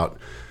throughout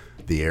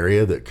the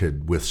area that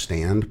could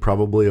withstand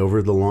probably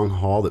over the long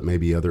haul that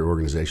maybe other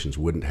organizations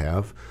wouldn't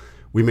have.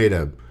 We made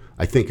I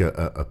think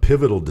a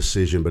pivotal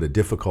decision, but a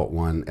difficult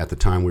one at the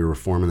time we were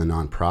forming the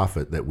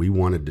nonprofit, that we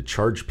wanted to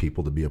charge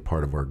people to be a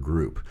part of our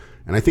group.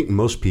 And I think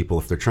most people,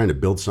 if they're trying to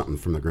build something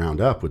from the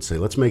ground up, would say,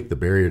 let's make the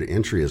barrier to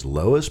entry as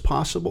low as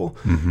possible.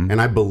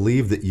 And I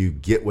believe that you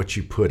get what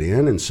you put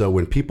in. And so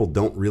when people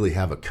don't really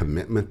have a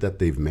commitment that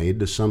they've made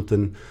to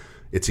something,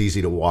 it's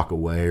easy to walk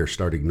away or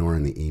start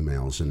ignoring the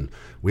emails. And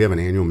we have an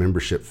annual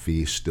membership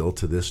fee still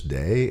to this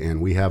day,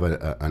 and we have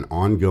an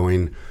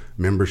ongoing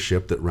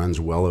membership that runs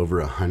well over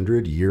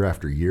 100 year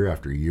after year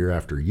after year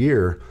after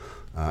year.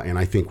 And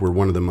I think we're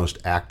one of the most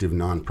active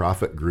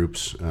nonprofit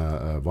groups,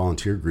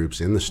 volunteer groups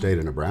in the state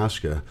of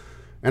Nebraska.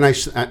 And I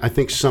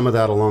think some of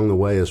that along the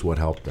way is what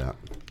helped that.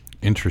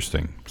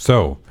 Interesting.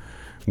 So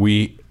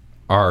we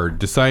are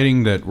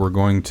deciding that we're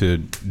going to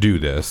do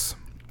this,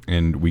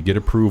 and we get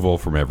approval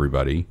from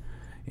everybody.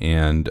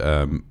 And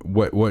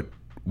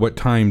what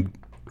time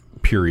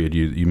period,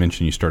 you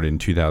mentioned you started in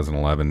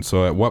 2011.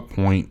 So at what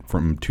point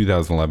from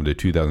 2011 to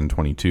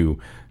 2022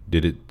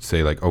 did it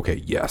say like,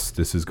 okay, yes,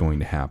 this is going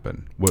to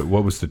happen?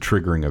 What was the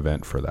triggering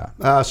event for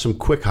that? Some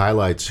quick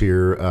highlights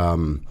here.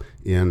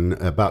 In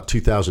about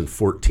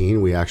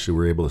 2014, we actually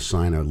were able to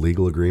sign a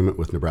legal agreement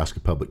with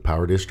Nebraska Public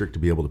Power District to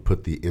be able to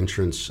put the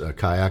entrance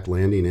kayak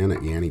landing in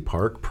at Yanni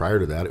Park. Prior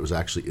to that, it was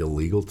actually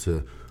illegal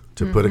to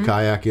put a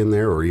kayak in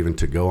there or even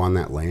to go on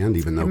that land,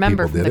 even though people did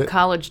it. Remember from the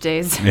college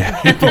days,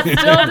 people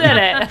still did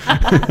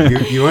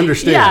it. You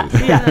understand.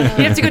 Yeah.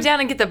 You have to go down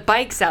and get the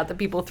bikes out that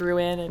people threw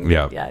in. And,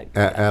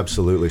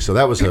 absolutely. So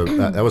that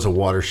was a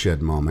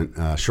watershed moment.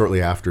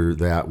 Shortly after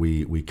that,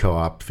 we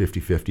co-opt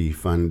 50-50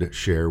 fund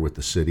share with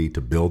the city to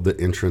build the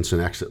entrance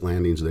and exit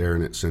landings there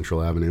and at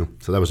Central Avenue.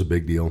 So that was a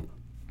big deal.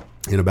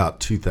 In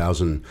about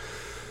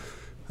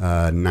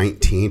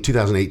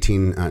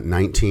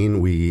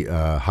 2018-19, we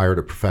hired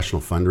a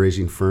professional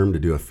fundraising firm to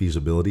do a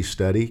feasibility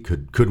study.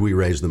 Could we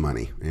raise the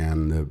money?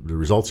 And the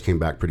results came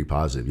back pretty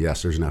positive.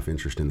 Yes, there's enough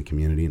interest in the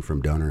community and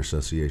from donor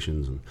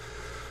associations.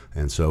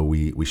 And so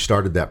we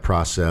started that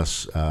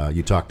process.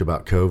 You talked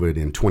about COVID.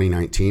 In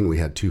 2019, we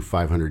had two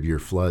 500-year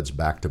floods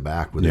back to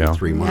back within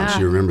 3 months.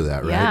 You remember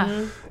that, right?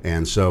 Yeah.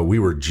 And so we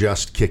were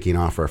just kicking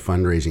off our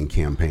fundraising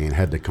campaign,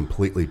 had to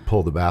completely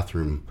pull the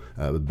bathtub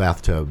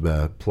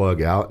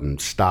plug out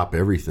and stop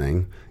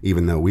everything,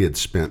 even though we had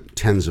spent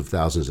tens of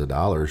thousands of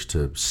dollars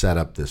to set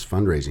up this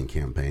fundraising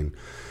campaign.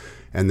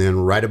 And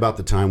then right about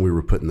the time we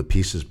were putting the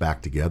pieces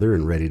back together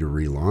and ready to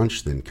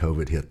relaunch, then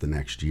COVID hit the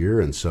next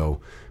year. And so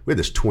we had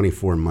this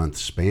 24-month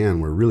span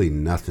where really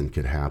nothing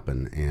could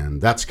happen.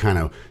 And that's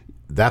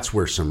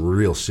where some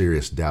real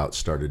serious doubt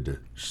started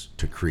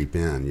to creep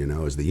in.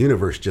 Is the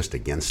universe just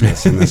against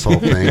us in this whole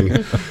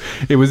thing?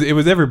 It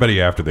was everybody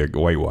after the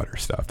Whitewater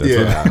stuff. That's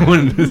what I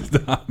wanted to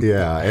stop.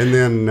 Yeah, and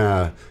then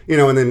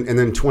and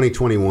then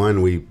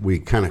 2021 we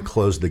kind of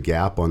closed the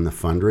gap on the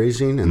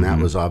fundraising, and that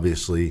was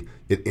obviously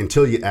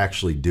until you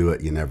actually do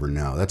it, you never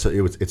know.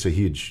 It's a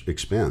huge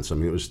expense. I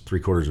mean, it was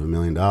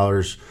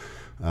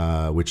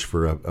 $750,000, which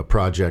for a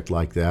project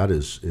like that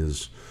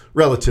is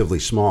relatively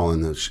small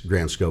in the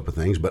grand scope of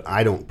things, but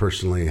I don't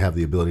personally have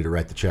the ability to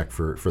write the check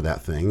for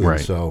that thing. And right.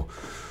 So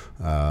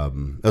that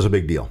was a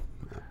big deal.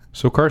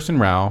 So Carson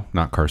Rowh,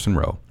 not Carson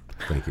Rowh,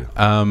 Thank you.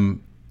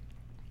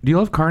 Do you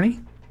love Kearney?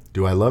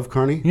 Do I love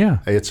Kearney? Yeah.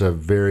 It's a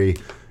very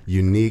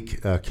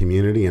unique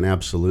community, and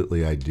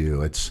absolutely I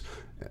do. It's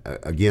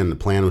again, the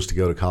plan was to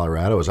go to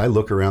Colorado. As I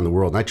look around the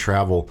world, and I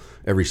travel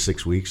every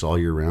 6 weeks all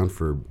year round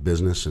for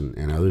business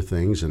and other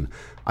things, and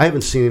I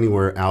haven't seen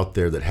anywhere out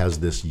there that has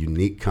this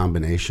unique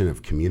combination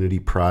of community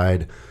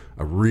pride,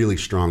 a really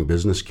strong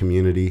business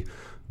community.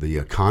 The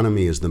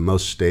economy is the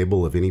most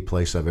stable of any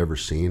place I've ever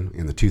seen.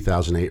 In the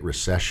 2008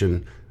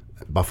 recession,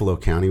 Buffalo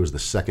County was the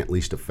second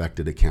least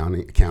affected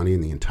county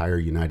in the entire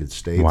United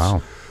States.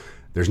 Wow.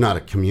 There's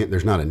not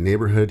a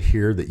neighborhood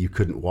here that you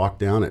couldn't walk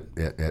down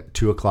at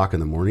 2 o'clock in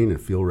the morning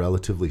and feel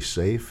relatively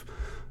safe.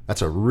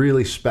 That's a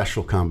really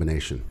special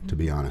combination, to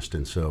be honest.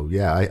 And so,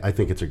 yeah, I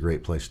think it's a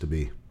great place to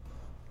be.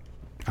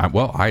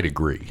 Well, I'd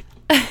agree.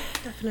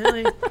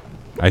 Definitely.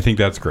 I think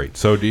that's great.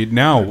 So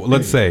now,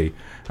 let's say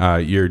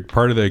you're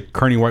part of the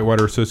Kearney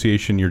Whitewater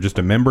Association. You're just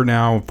a member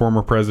now,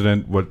 former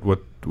president. What?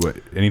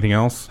 Anything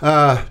else?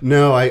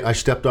 No, I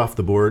stepped off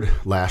the board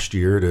last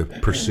year to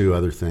pursue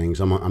other things.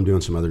 I'm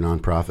doing some other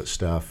nonprofit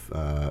stuff,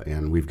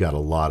 and we've got a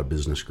lot of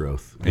business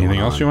growth. Anything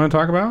else you want to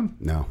talk about?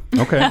 No.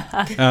 Okay.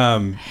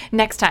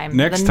 Next time.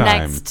 Next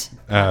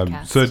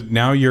time. So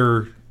now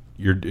you're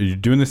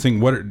doing this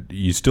thing.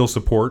 You still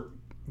support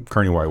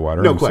Kearney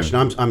Whitewater? No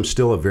question. I'm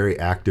still a very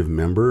active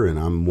member, and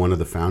I'm one of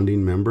the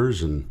founding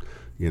members. And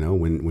you know,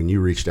 when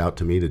you reached out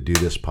to me to do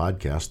this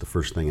podcast, the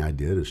first thing I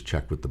did is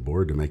check with the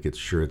board to make it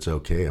sure it's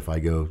okay if I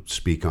go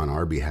speak on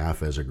our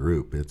behalf as a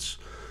group. It's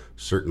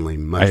certainly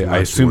much. I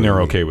assume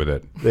they're okay with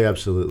it. They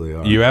absolutely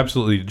are. You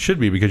absolutely should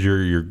be, because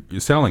you're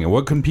selling it.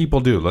 What can people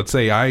do? Let's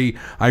say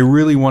I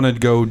really want to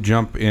go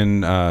jump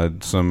in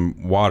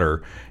some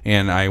water,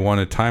 and I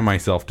want to tie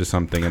myself to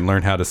something and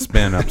learn how to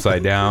spin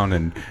upside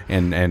down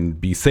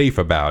and be safe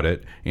about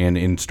it,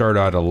 and start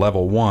out at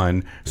level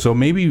 1. So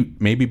maybe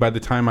by the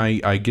time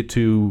I get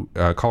to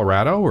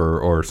Colorado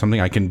or something,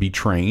 I can be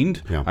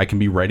trained. Yeah. I can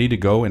be ready to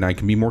go, and I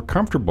can be more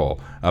comfortable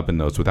up in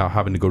those without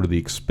having to go to the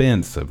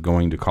expense of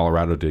going to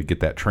Colorado to get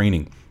that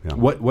training. Yeah.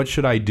 What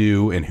should I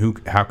do, and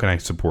how can I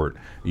support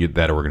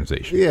that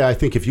organization? Yeah, I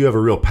think if you have a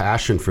real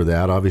passion for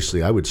that,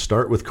 obviously I would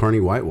start with Kearney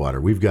Whitewater.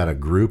 We've got a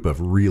group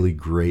of really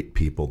great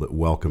people that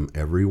welcome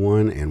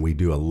everyone, and we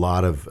do a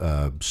lot of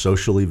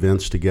social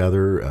events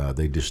together.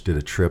 They just did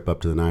a trip up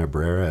to the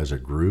Niobrara as a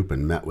group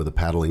and met with a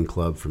paddling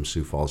club from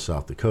Sioux Falls,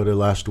 South Dakota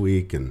last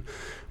week, and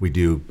we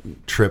do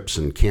trips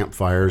and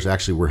campfires.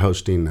 Actually, we're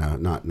hosting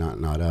not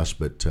us,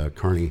 but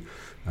Kearney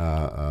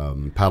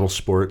Paddle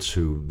Sports,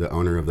 who the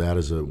owner of that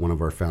is one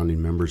of our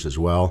founding members as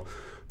well.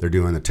 They're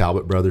doing the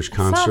Talbot Brothers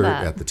concert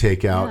at the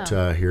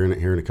Takeout here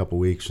in a couple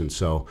weeks, and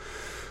so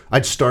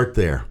I'd start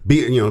there.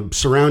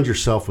 Surround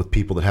yourself with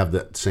people that have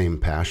that same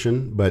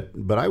passion. But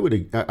I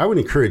would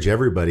encourage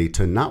everybody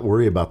to not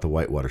worry about the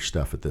whitewater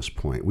stuff at this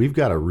point. We've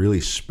got a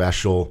really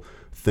special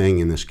thing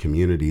in this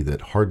community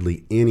that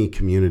hardly any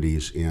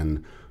communities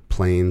in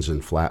plains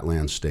and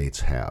flatland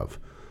states have.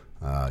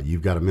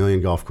 You've got 1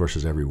 million golf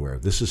courses everywhere.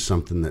 This is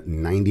something that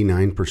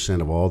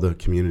 99% of all the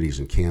communities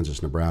in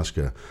Kansas,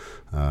 Nebraska,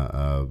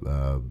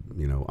 Iowa,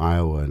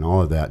 and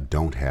all of that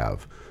don't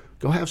have.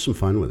 Go have some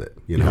fun with it.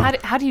 You know?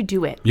 How do you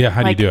do it? Yeah,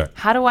 how do you do it?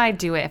 How do I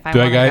do it if I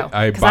want to go?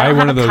 I buy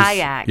one of those.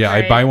 Kayak, yeah,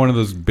 right? I buy one of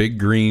those big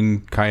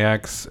green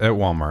kayaks at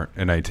Walmart,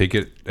 and I take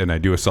it and I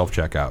do a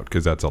self-checkout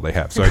because that's all they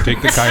have. So I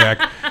take the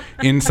kayak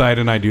inside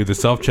and I do the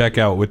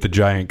self-checkout with the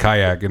giant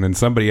kayak, and then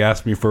somebody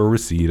asks me for a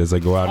receipt as I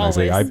go out and I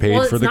say I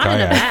paid for the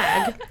kayak. It's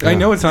not in a bag. I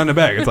know it's not in a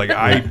bag. It's like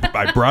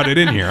I brought it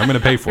in here. I'm going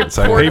to pay for it.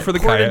 So I pay for the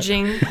kayak.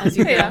 As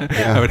you go.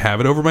 I would have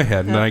it over my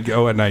head, and then I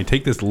go and I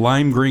take this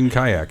lime green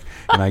kayak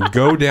and I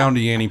go down to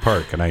Yanni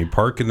Park and I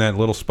park in that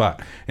little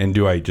spot. And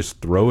do I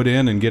just throw it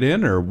in and get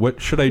in, or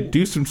what should I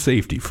do? Some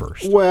safety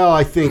first. Well,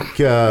 I think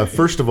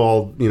first of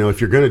all,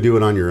 if you're going to do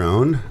it on your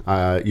own,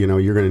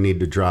 you're going to need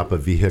to drop a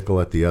vehicle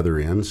at the other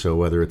end. So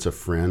whether it's a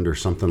friend or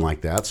something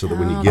like that, so that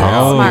when you get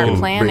out, smart you can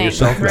planning. bring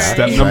yourself back.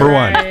 Step number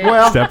one.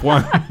 Well, Step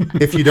one.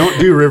 If you don't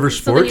do river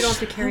So then you sports, don't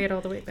have to carry it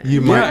all the way back.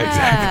 you might. Yeah,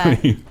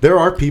 exactly. There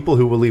are people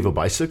who will leave a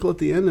bicycle at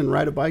the end and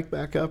ride a bike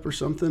back up or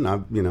something.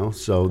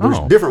 So there's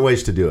different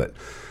ways to do it.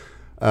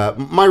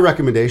 My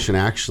recommendation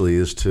actually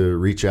is to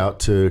reach out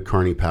to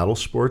Kearney Paddle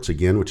Sports,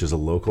 again, which is a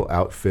local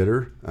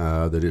outfitter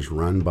that is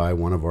run by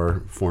one of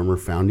our former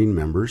founding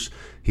members.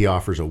 He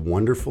offers a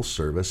wonderful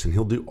service, and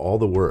he'll do all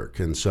the work.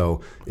 And so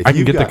if I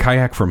can get the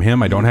kayak from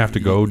him. I don't have to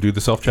go do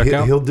the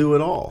self-checkout. He'll do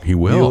it all. He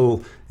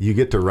will. You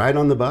get to ride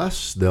on the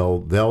bus.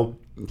 They'll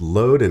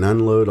load and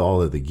unload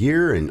all of the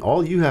gear, and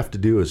all you have to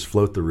do is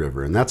float the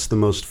river, and that's the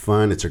most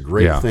fun. It's a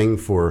great thing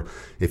for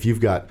if you've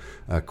got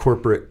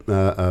corporate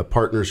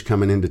partners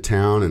coming into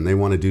town and they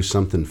want to do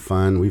something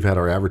fun. We've had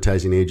our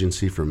advertising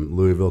agency from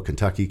Louisville,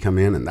 Kentucky come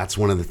in, and that's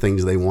one of the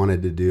things they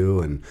wanted to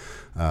do. And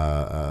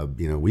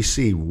we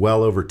see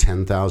well over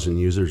 10,000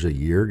 users a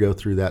year go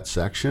through that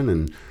section,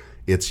 and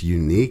it's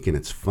unique and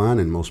it's fun,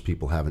 and most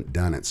people haven't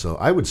done it. So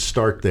I would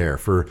start there.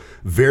 For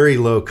very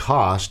low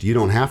cost, you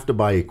don't have to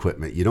buy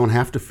equipment. You don't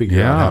have to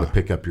figure out how to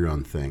pick up your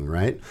own thing,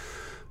 right?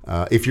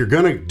 If you're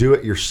going to do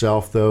it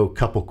yourself, though,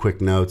 couple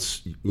quick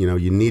notes.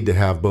 You need to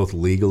have both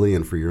legally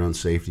and for your own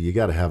safety. You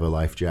got to have a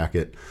life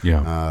jacket.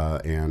 Yeah.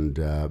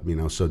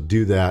 So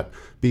do that.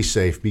 Be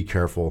safe. Be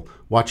careful.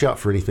 Watch out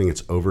for anything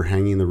that's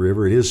overhanging the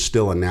river. It is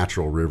still a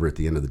natural river at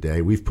the end of the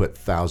day. We've put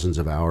thousands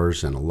of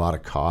hours and a lot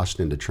of cost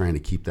into trying to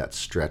keep that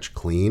stretch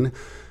clean.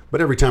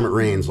 But every time it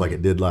rains, like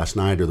it did last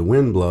night, or the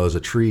wind blows, a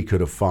tree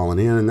could have fallen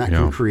in, and that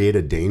can create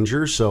a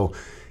danger. So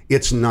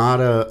it's not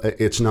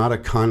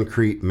a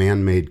concrete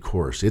man-made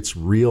course. It's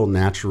real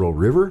natural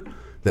river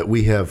that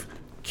we have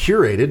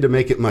curated to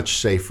make it much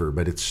safer,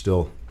 but it's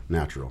still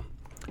natural.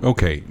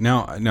 Okay,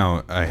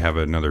 now I have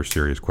another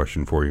serious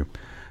question for you.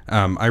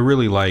 I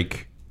really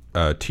like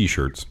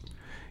T-shirts,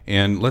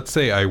 and let's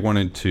say I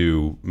wanted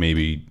to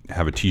maybe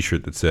have a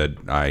T-shirt that said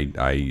I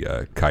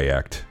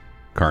kayaked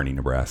Kearney,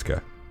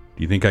 Nebraska.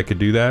 Do you think I could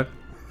do that?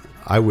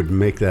 I would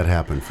make that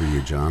happen for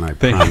you, John. I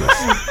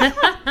promise.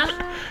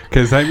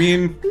 Because, I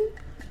mean,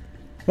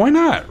 why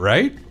not,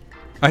 right?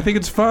 I think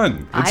it's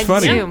fun. It's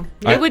funny. Do.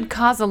 It would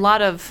cause a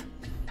lot of...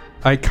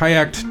 I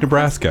kayaked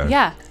Nebraska.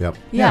 Yeah. Yep.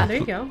 Yeah. There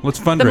you go. Let's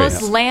fundraise. The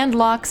most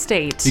landlocked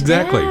state.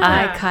 Exactly.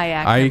 I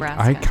kayaked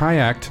Nebraska. I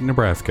kayaked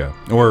Nebraska.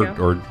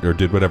 Or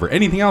did whatever.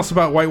 Anything else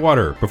about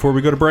whitewater before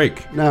we go to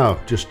break? No,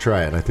 just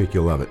try it. I think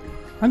you'll love it.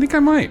 I think I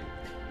might.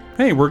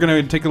 Hey, we're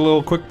going to take a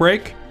little quick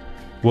break.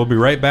 We'll be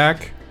right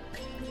back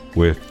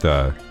with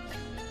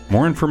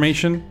more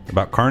information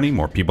about Kearney,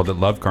 more people that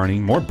love Kearney,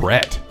 more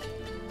Brette.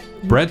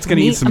 Brette's going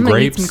to eat some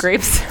grapes. Eat some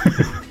grapes.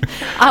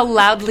 I'll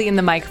loudly in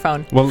the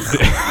microphone. Well,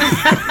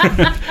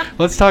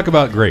 let's talk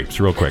about grapes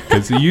real quick,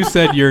 because you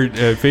said your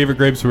favorite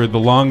grapes were the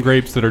long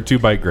grapes that are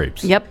 2-bite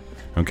grapes. Yep.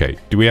 Okay.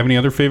 Do we have any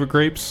other favorite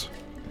grapes?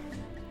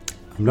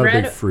 I'm not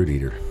a big fruit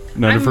eater.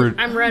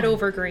 I'm red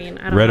over green.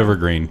 I don't know. Over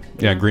green.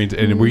 Yeah, greens.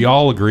 And we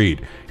all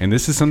agreed. And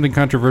this is something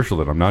controversial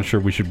that I'm not sure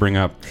we should bring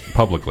up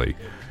publicly.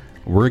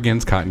 We're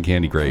against cotton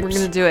candy grapes. We're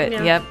going to do it.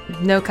 Yeah.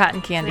 Yep. No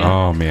cotton candy.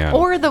 Oh, man.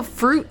 Or the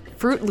Fruit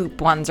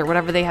Loop ones or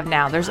whatever they have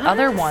now. There's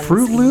other ones.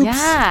 Fruit Loops?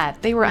 Yeah.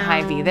 They were at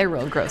Hy-Vee. They're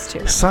real gross,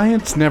 too.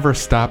 Science never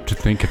stopped to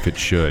think if it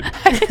should. All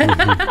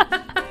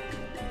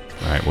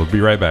right, we'll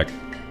be right back.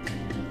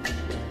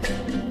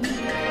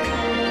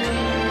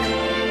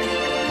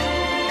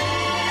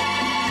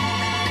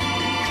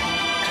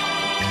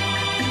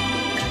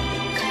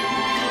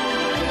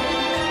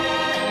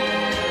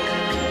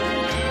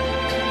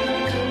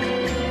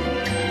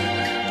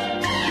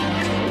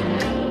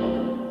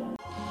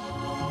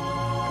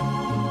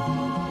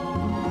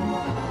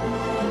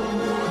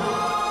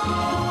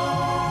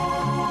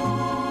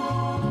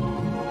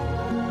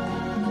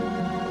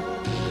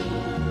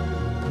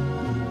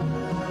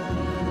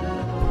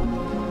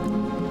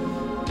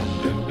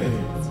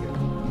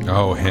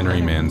 Oh,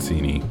 Henry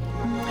Mancini.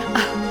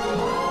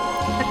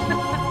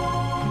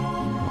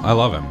 I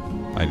love him.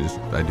 I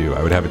do.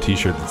 I would have a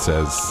T-shirt that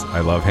says, I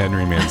love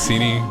Henry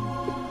Mancini.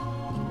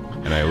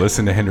 And I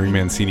listen to Henry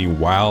Mancini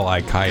while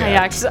I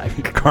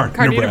kayaked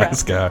Kearney,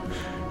 Nebraska.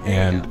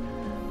 And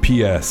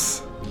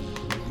P.S.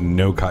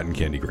 No cotton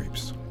candy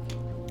grapes.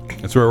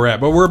 That's where we're at.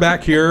 But we're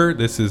back here.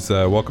 This is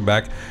welcome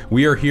back.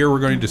 We are here. We're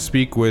going to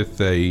speak with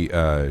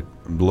a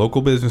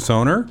local business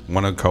owner,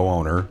 a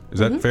co-owner. Is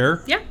that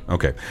fair? Yeah.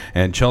 Okay.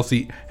 And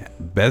Chelsie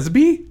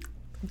Bebensee?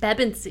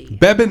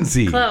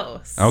 Bebensee.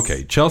 Close.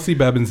 Okay. Chelsie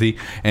Bebensee.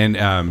 And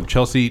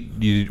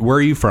Chelsie, where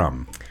are you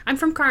from? I'm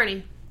from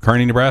Kearney.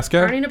 Kearney,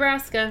 Nebraska? Kearney,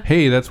 Nebraska.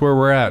 Hey, that's where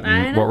we're at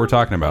and what we're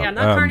talking about. Yeah,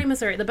 not Kearney,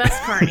 Missouri. The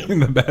best Kearney.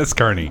 The best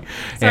Kearney.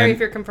 Sorry if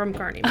you're from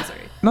Kearney, Missouri.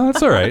 No,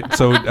 that's all right.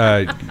 So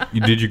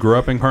did you grow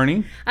up in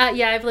Kearney?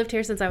 Yeah, I've lived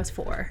here since I was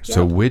 4.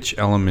 So which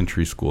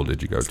elementary school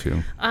did you go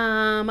to?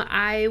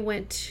 I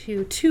went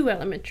to 2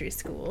 elementary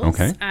schools.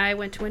 Okay. I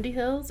went to Windy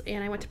Hills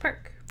and I went to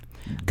Park.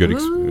 Good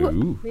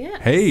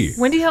Yes. Hey.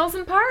 Windy Hills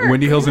and Park.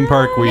 Windy Hills and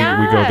Park, we go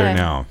there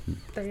now.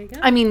 There you go.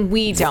 I mean,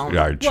 we don't.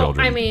 Our children.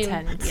 Well, I mean,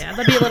 yeah,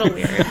 that'd be a little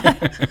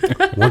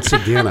weird. Once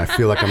again, I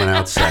feel like I'm an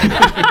outsider.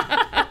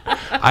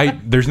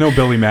 There's no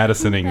Billy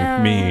Madisoning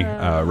me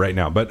right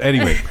now. But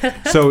anyway,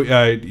 so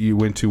you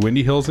went to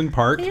Windy Hills and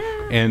Park,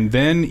 and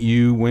then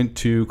you went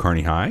to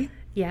Kearney High.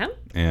 Yeah.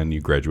 And you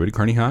graduated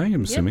Kearney High,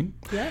 I'm assuming.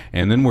 Yeah.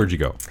 And then where'd you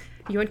go?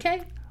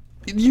 UNK.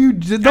 You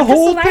did the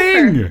whole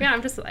thing. Yeah,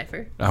 I'm just a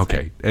lifer.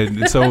 Okay.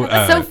 And so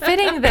so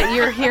fitting that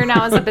you're here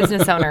now as a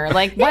business owner.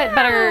 Like, what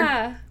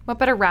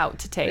better route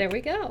to take? There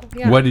we go.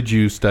 Yeah. What did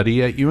you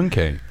study at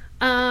UNK?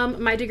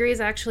 My degree is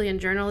actually in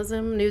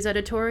journalism, news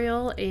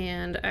editorial,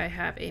 and I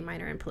have a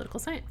minor in political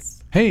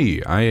science.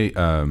 Hey,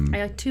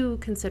 I too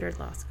considered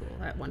law school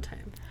at one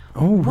time.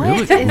 Oh,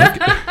 really?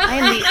 I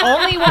am the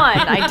only one.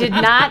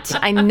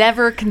 I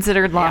never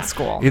consired law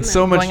school. It's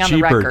so much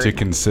cheaper to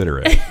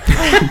consider it.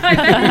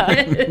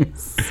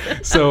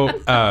 So,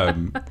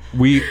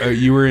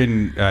 you were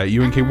in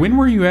UNK. When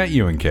were you at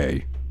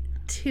UNK?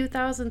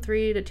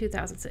 2003 to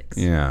 2006.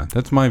 Yeah,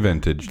 that's my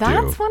vintage too.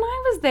 That's when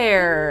I was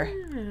there.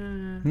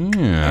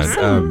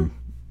 Yeah.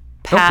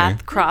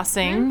 path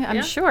crossing,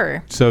 I'm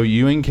sure. So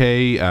UNK,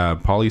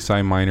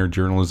 poli-sci minor,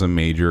 journalism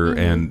major,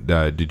 and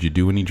did you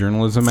do any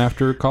journalism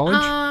after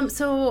college?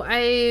 So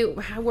I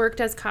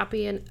worked as a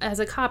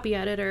copy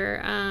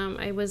editor.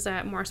 I was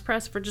at Morse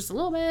Press for just a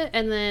little bit,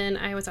 and then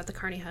I was at the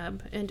Kearney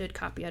Hub and did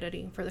copy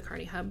editing for the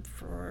Kearney Hub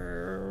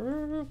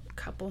for a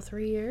couple,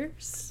 3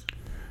 years.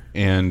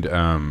 And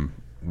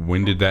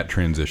when did that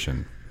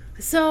transition?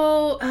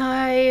 So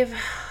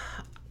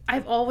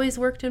I've always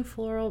worked in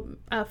floral.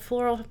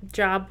 Floral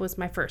job was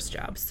my first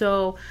job.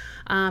 So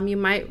you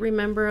might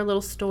remember a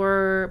little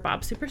store,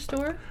 Bob's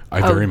Superstore. I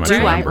very much do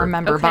remember. I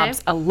remember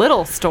Bob's a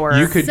little store?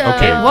 You could So-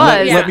 okay. It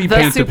was let me the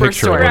paint the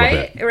picture Superstore. a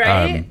little bit.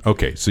 Right.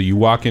 Okay, so you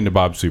walk into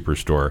Bob's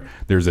Superstore.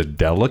 There's a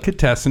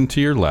delicatessen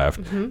to your left.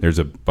 There's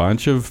a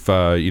bunch of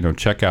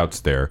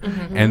checkouts there,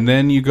 and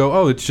then you go,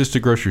 oh, it's just a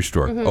grocery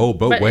store. Oh,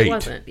 but wait, it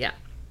wasn't. Yeah.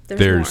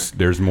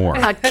 there's more.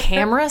 A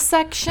camera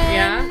section.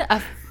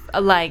 Yeah.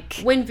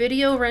 When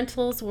video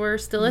rentals were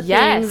still a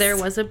Yes. thing, there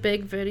was a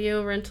big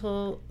video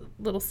rental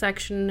little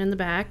section in the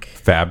back.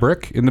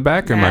 Fabric in the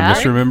back. Am I Yeah.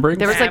 misremembering?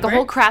 there was like a Fabric.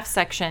 whole craft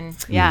section.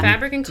 Yeah.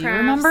 Fabric and Do you crafts.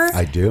 remember?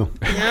 I do.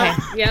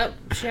 Yep.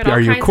 She had Are all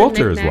you a kinds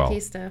quilter of as well?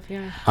 knick-knacky stuff.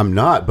 Yeah. I'm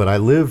not, but I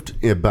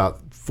lived about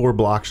 4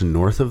 blocks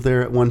north of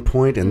there at one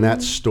point, and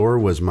that store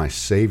was my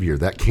savior.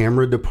 That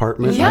camera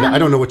department. Yeah. I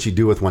don't know what you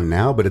do with one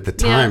now, but at the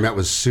time, Yeah. that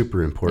was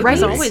super important. Right.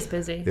 It to was me. always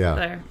busy Yeah.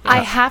 there. I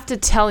have to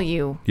tell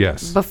you,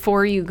 Yes.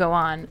 before you go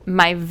on,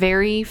 my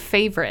very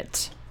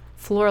favorite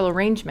floral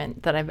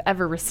arrangement that I've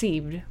ever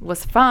received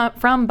was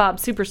from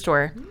Bob's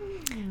Superstore.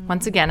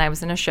 Once again, I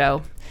was in a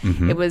show.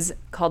 It was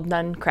called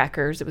Nun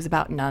Crackers. It was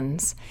about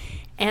nuns.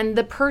 And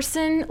the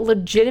person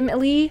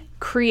legitimately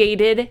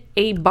created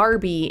a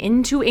Barbie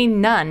into a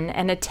nun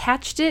and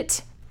attached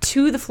it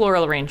to the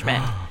floral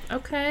arrangement.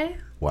 Okay.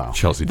 Wow.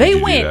 Chelsea, did They you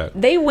do went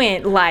that? they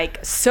went like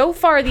so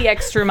far the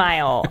extra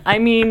mile. I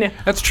mean,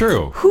 That's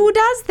true. who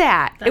does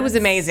that? It was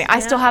amazing. I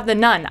still have the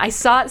nun. I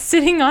saw it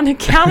sitting on a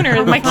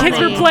counter. My kids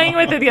were funny. playing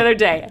with it the other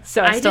day.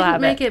 So I still didn't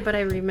have make it. it, but I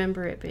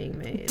remember it being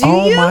made.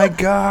 Oh my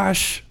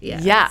gosh.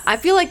 Yes. Yeah, I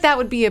feel like that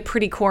would be a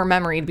pretty core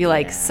memory. It'd be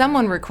like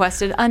someone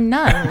requested a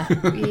nun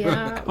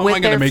Yeah. Oh, with I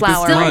gotta their make this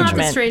flower Still not the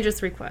arrangement.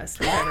 strangest request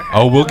we've ever had.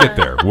 Oh, we'll get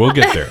there. We'll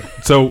get there.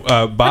 So,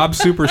 Bob's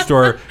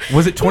Superstore,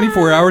 was it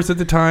 24 hours at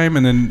the time?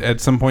 And then at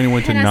some point it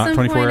went to And at not some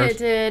 24 point hours? it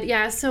did.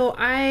 Yeah, so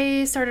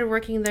I started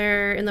working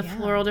there in the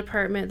floral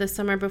department the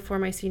summer before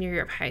my senior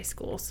year of high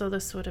school. So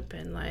this would have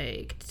been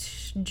like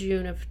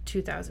June of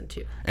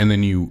 2002. And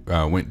then you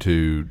went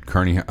to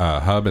Kearney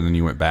Hub and then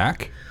you went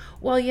back?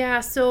 Well, yeah,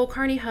 so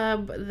Kearney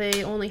Hub,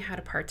 they only had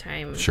a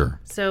part-time.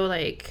 Sure. So,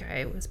 like,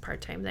 I was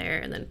part-time there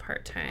and then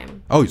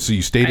part-time. Oh, so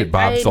you stayed at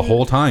Bob's the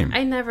whole time?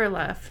 I never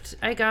left.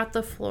 I got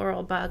the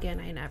floral bug and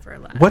I never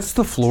left. What's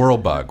the floral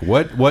bug?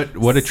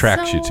 What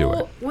attracts you to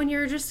it? When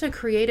you're just a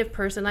creative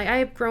person, like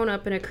I've grown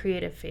up in a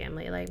creative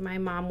family. Like my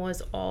mom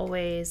was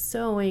always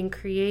sewing,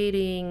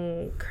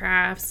 creating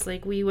crafts.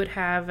 Like we would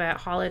have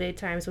at holiday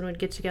times when we'd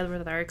get together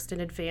with our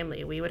extended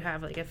family, we would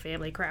have like a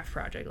family craft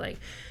project.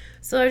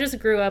 So I just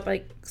grew up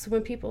so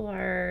when people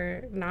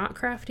are not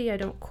crafty, I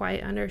don't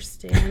quite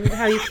understand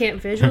how you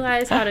can't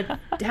visualize how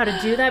to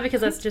do that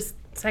because that's just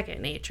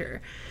second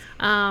nature.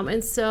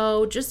 And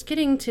so just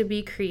getting to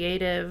be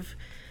creative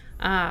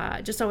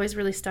just always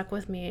really stuck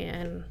with me,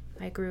 and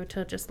I grew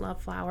to just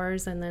love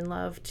flowers and then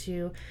love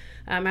to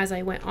as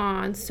I went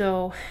on.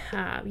 So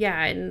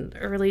in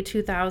early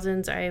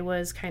 2000s I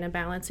was kind of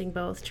balancing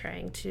both,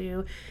 trying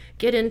to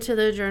get into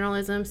the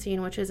journalism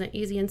scene, which isn't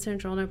easy in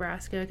central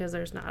Nebraska because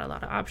there's not a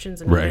lot of options,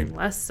 and Right. even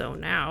less so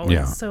now.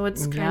 Yeah. So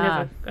it's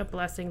kind of a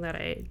blessing that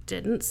I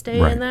didn't stay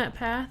Right. in that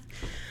path.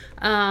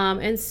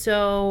 And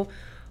so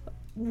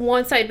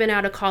once I'd been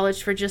out of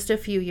college for just a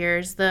few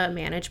years, the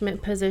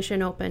management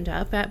position opened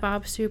up at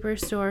Bob's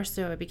Superstore,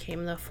 so I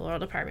became the floral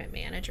department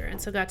manager, and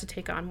so got to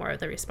take on more of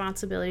the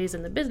responsibilities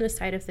and the business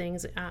side of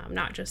things,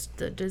 not just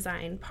the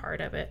design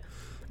part of it,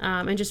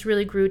 and just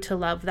really grew to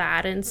love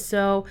that. And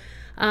so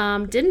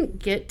didn't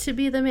get to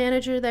be the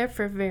manager there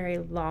for very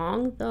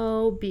long,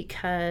 though,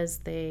 because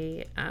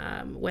they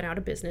went out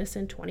of business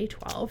in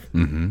 2012.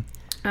 Mm-hmm.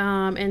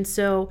 And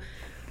so...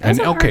 That was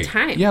a hard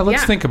time. Yeah,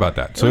 let's think about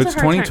that. So was it's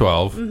a hard time.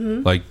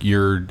 2012, like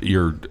your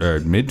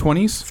mid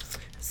 20s.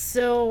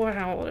 So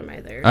how old am I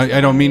there? I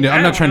don't mean to.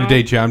 I'm not trying to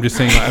date you. I'm just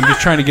saying. I'm just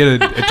trying to get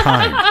a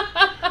time.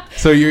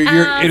 So you're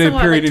in a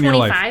period in your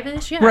life,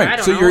 25-ish? Yeah, right? I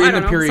don't So know. you're I in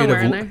don't a know, period somewhere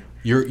in of there.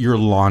 you're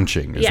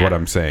launching, is Yeah. what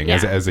I'm saying. Yeah.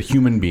 As a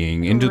human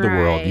being into the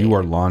world, you are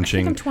I think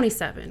launching. I'm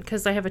 27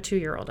 because I have a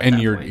 2-year-old. And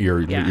that you're point.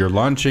 you're Yeah. you're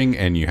launching,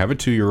 and you have a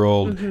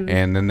 2-year-old, Mm-hmm.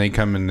 and then they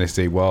come and they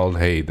say, "Well,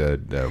 hey, we're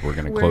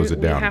going to close it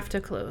down." We have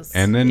to close.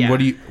 And then Yeah.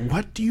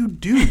 what do you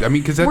do? I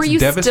mean, because that's Were you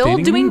devastating.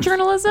 still doing news.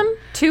 journalism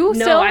too?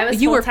 No, still? I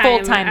was You were full-time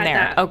full time at there.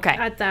 that- Okay.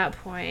 At that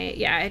point,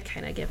 yeah, I had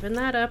kind of given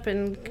that up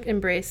and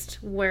embraced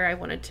where I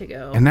wanted to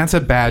go. And that's a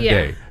bad Yeah.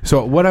 day.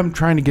 So what I'm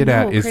trying to get No,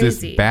 at is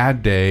crazy. this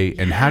bad day,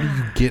 and how do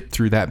you get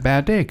through that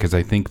bad day? Because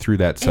I think through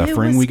that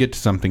suffering, was- we get to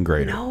something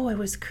greater. No, it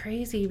was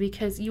crazy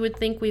because you would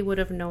think we would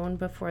have known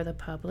before the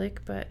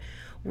public, but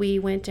we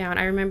went down.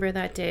 I remember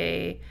that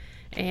day,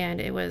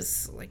 And it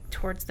was like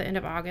towards the end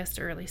of August,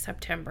 early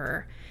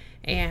September.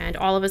 And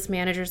all of us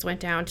managers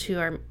went down to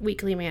our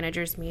weekly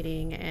managers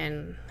meeting,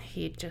 and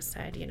he just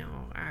said,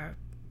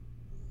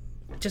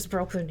 just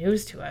broke the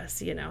news to us,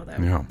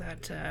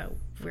 that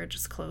we're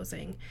just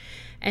closing.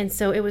 And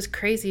so it was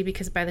crazy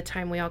because by the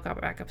time we all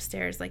got back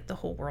upstairs, like the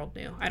whole world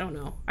knew. I don't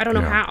know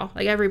how.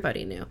 Like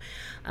everybody knew.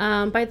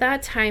 By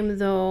that time,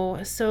 though,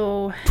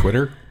 so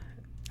Twitter?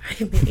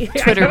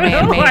 Twitter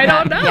I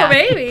don't know, yeah.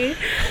 maybe.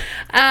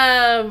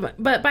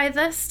 But by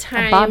this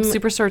time, a Bob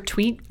Superstore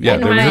tweet. Yeah,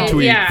 there was a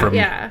tweet from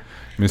Mr.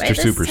 By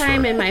this Superstore.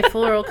 time in my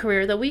floral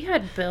career, though, we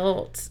had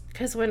built,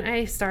 because when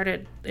I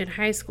started in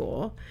high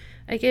school,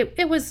 like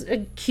it was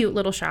a cute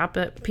little shop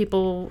that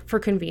people for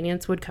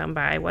convenience would come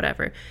by,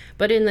 whatever.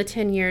 But in the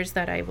 10 years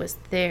that I was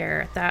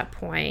there at that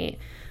point,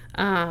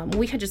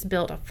 we had just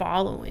built a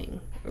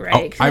following,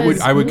 right? I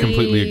would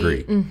completely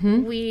agree.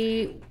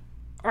 Mm-hmm.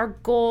 Our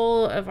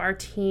goal of our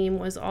team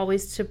was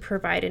always to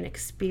provide an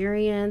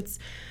experience.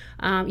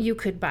 You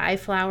could buy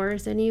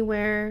flowers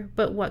anywhere,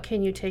 but what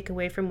can you take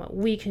away from what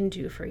we can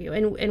do for you?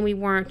 And we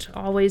weren't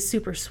always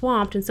super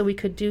swamped, and so we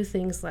could do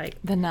things like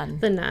The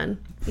Nun.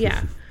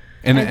 Yeah.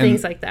 And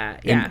things like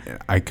that. Yeah. And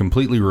I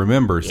completely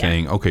remember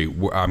saying, okay,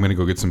 I'm going to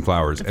go get some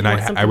flowers. And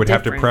I would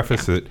have to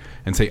preface it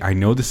and say, I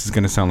know this is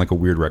going to sound like a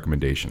weird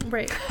recommendation.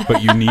 Right.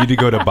 But you need to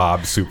go to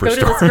Bob's Superstore. Go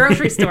to this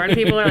grocery store. And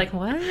people are like,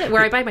 what?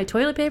 Where I buy my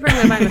toilet paper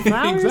and where I buy my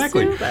flowers?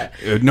 Exactly. Too?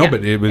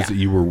 But it was,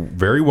 you were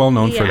very well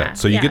known for that.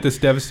 So you get this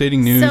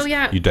devastating news,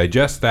 you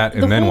digest that,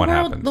 and then what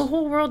happens? The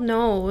whole world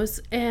knows.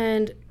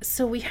 And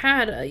so we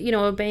had,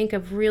 a bank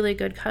of really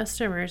good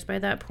customers by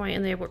that point,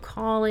 and they were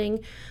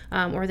calling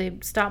or they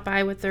stopped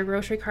by with their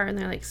grocery cart, and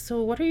they're like,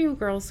 so what are you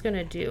girls going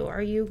to do?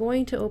 Are you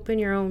going to open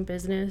your own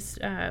business?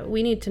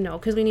 We need to know,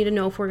 because we need to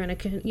know if we're going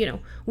to,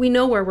 we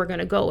know where we're going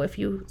to go if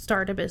you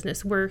start a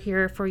business. We're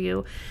here for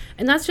you.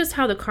 And that's just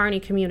how the Kearney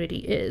community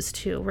is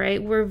too,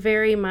 right? We're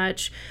very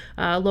much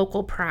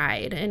local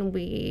pride, and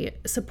we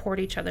support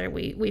each other.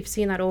 We've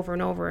seen that over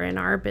and over in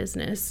our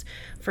business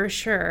for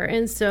sure.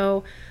 And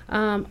so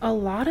a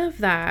lot of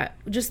that,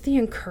 just the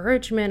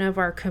encouragement of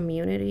our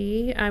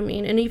community,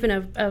 and even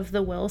of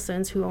the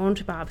Wilsons who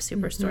owned Bob's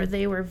Superstore,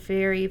 they were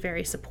very,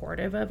 very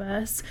supportive of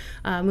us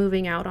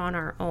moving out on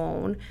our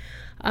own.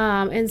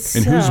 And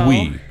who's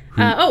we?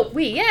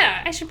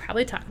 I should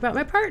probably talk about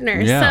my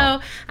partners. Yeah.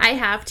 So I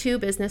have two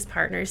business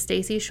partners,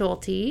 Stacy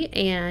Schulte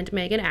and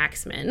Megan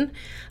Axman,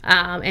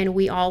 and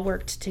we all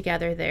worked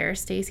together there.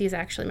 Stacy is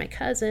actually my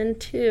cousin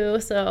too,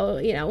 so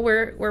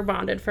we're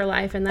bonded for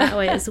life in that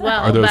way as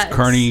well. Are those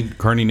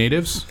Kearney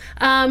natives?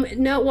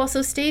 No. Well,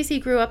 so Stacy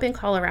grew up in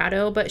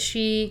Colorado, but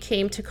she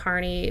came to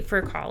Kearney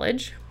for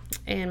college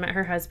and met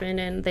her husband,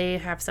 and they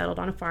have settled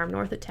on a farm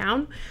north of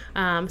town.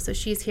 So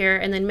she's here.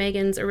 And then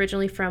Megan's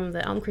originally from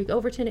the Elm Creek,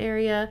 Overton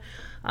area,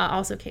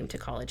 also came to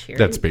college here.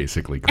 That's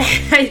basically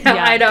Kearney.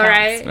 I know,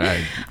 right?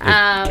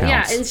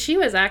 Counts. And she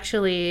was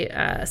actually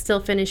still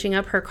finishing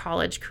up her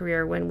college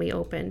career when we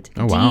opened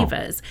Wow.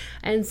 Divas.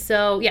 And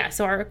so,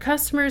 so our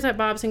customers at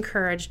Bob's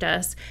encouraged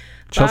us.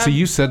 Chelsea,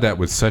 you said that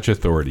with such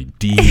authority.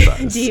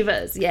 Divas.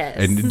 Divas, yes.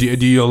 And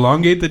do you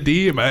elongate the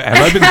D? Have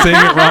I been saying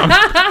it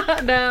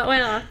wrong? No,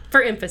 well,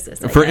 for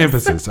emphasis.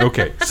 Emphasis.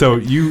 Okay. So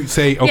you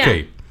say,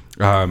 okay,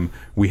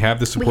 we have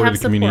the support of the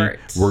community.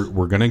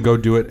 We're going to go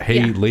do it.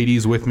 Hey,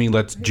 ladies with me,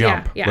 let's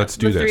jump. Let's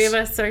do this. The three of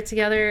us are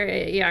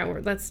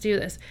together. Let's do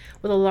this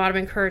with a lot of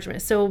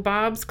encouragement. So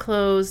Bob's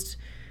closed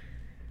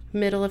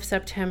middle of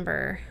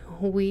September.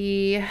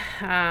 We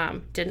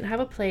didn't have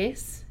a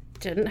place.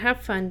 Didn't have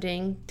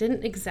funding,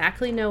 didn't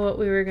exactly know what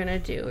we were going to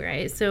do,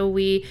 right? So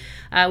we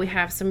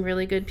have some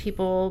really good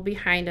people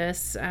behind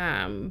us,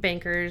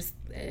 bankers,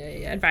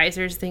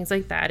 advisors, things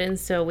like that. And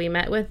so we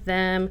met with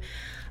them,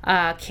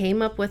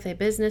 came up with a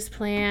business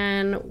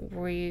plan.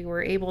 We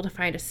were able to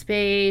find a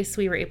space.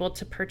 We were able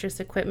to purchase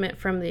equipment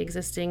from the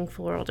existing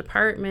floral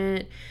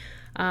department.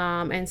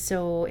 And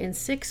so in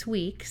 6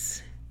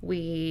 weeks,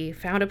 we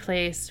found a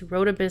place,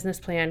 wrote a business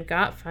plan,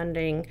 got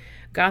funding,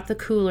 got the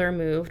cooler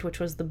moved, which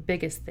was the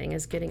biggest thing,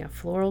 is getting a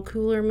floral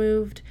cooler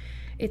moved.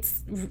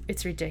 It's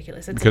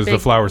ridiculous. Because the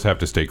flowers have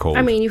to stay cold.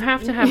 You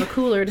have to have a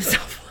cooler to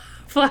sell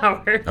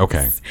flowers.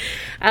 Okay.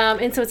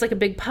 And so it's like a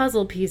big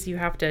puzzle piece. You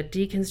have to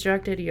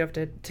deconstruct it. You have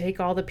to take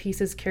all the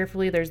pieces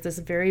carefully. There's this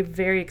very,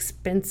 very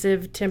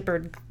expensive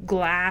tempered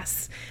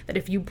glass that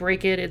if you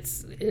break it,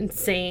 it's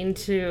insane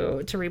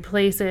to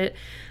replace it,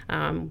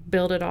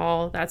 build it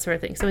all, that sort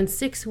of thing. So in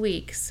 6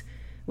 weeks,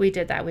 we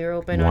did that. We were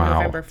open on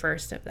November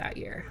 1st of that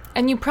year.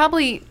 And you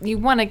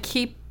want to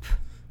keep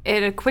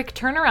it a quick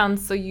turnaround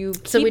so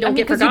we don't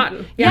get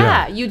forgotten.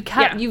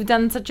 You've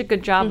done such a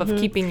good job of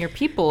keeping your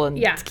people and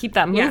to keep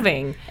that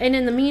moving. And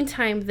in the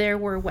meantime, there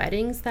were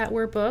weddings that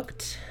were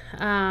booked.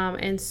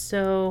 And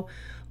so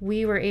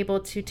we were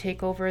able to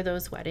take over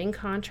those wedding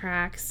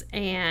contracts,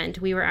 and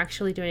we were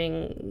actually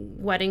doing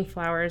wedding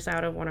flowers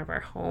out of one of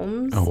our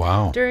homes. Oh,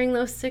 wow. During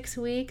those 6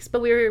 weeks.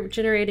 But we were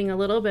generating a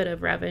little bit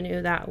of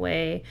revenue that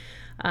way,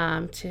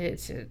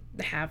 to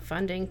have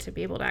funding to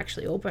be able to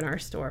actually open our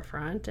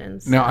storefront.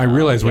 And so, Now, I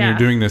realize when you're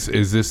doing this,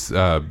 is this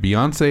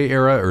Beyonce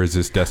era or is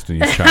this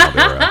Destiny's Child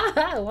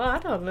era? Well, I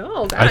don't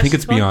know. Gosh. I think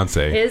it's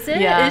Beyonce. Is it?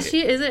 Yeah. Is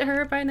it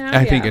her by now?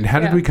 I think. And how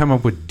did we come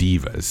up with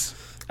Divas?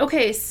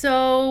 Okay,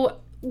 so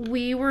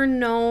we were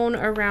known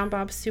around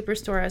Bob's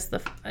Superstore as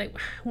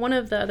one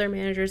of the other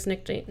managers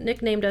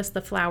nicknamed us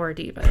the Flower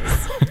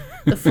Divas,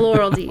 the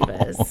Floral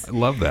Divas. Oh, I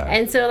love that.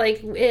 And so,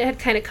 like, it had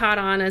kind of caught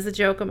on as a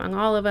joke among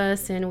all of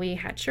us, and we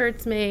had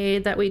shirts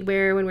made that we'd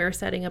wear when we were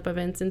setting up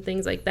events and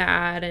things like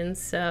that. And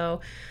so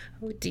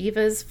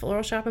Divas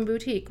Floral Shop and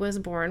Boutique was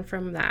born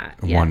from that.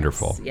 Yes,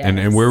 Wonderful. yes.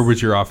 And where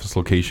was your office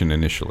location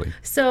initially?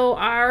 So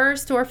our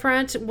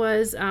storefront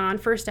was on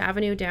First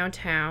Avenue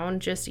downtown,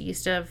 just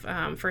east of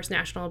First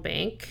National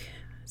Bank.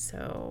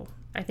 So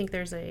I think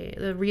there's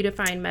the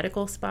Redefined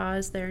Medical Spa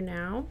is there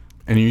now.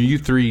 And you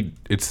three,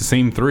 it's the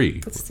same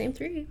three. It's the same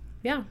three.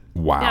 Yeah.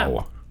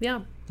 Wow.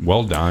 Yeah.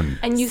 Well done.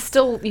 And you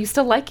still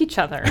like each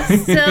other.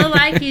 Still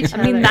like each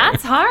other. I mean,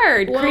 that's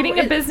hard. Well, Creating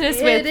a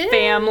business with is.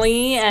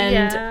 family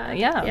and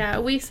Yeah,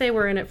 we say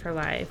we're in it for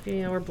life.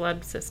 We're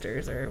blood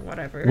sisters or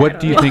whatever. What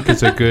do you think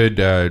is a good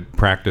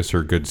practice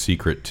or good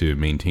secret to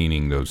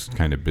maintaining those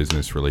kind of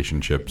business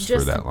relationships for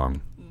Just that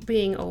long?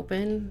 Being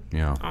open,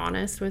 Yeah.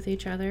 honest with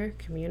each other,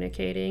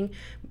 communicating,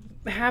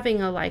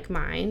 having a like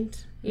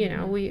mind.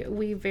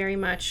 We very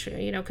much,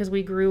 because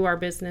we grew our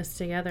business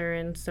together,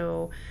 and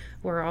so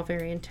we're all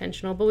very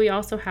intentional. But we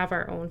also have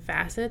our own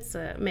facets.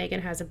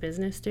 Megan has a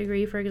business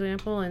degree, for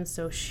example, and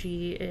so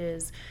she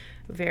is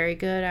very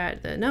good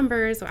at the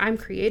numbers. I'm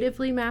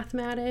creatively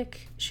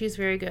mathematic. She's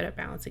very good at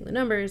balancing the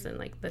numbers and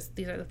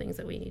these are the things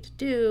that we need to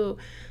do,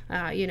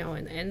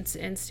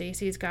 and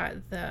Stacy's got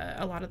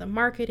a lot of the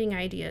marketing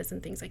ideas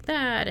and things like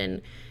that,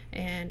 and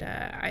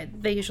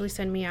they usually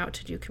send me out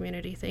to do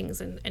community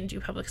things and do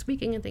public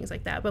speaking and things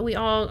like that. But we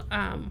all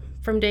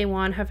from day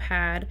one have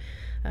had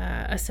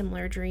a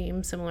similar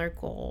dream, similar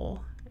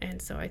goal,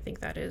 and so I think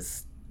that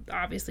is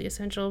obviously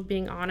essential,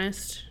 being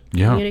honest,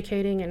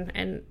 communicating,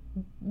 and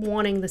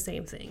wanting the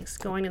same things,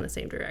 going in the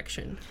same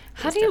direction.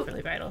 That's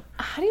definitely vital.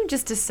 How do you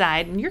just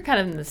decide, and you're kind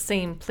of in the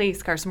same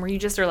place, Carson, where you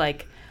just are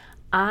like,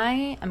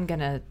 I'm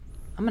gonna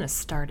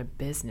start a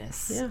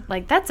business. Yeah.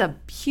 Like, that's a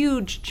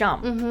huge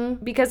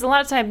jump, because a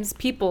lot of times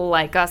people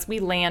like us, we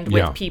land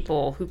with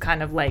people who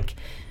kind of like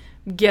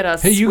get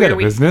us. Hey, you got a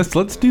business?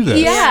 Let's do this.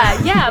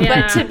 Yeah.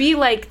 But to be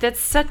like, that's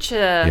such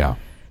a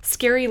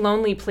scary,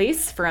 lonely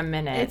place for a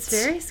minute. It's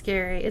very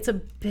scary. It's a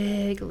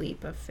big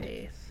leap of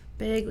faith.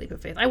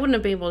 I wouldn't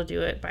have been able to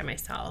do it by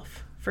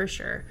myself, for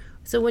sure.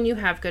 So when you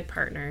have good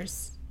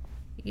partners,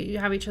 you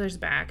have each other's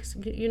backs,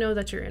 you know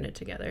that you're in it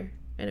together,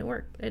 and it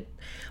worked.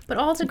 But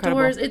all the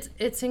doors,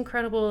 it's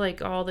incredible,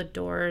 like all the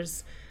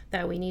doors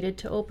that we needed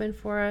to open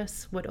for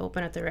us would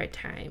open at the right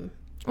time.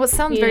 Well, it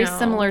sounds very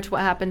similar to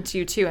what happened to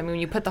you, too. I mean, when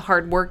you put the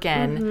hard work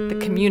in, the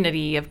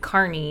community of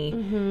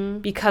Kearney,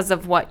 because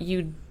of what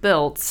you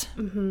built,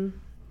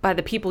 by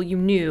the people you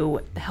knew,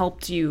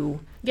 helped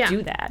you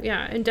do that.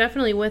 Yeah, and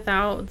definitely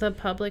without the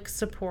public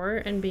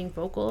support and being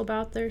vocal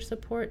about their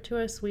support to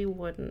us, we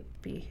wouldn't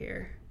be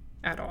here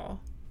at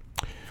all,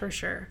 for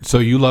sure. So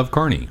you love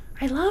Kearney.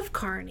 I love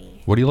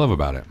Kearney. What do you love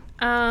about it?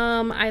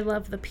 I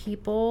love the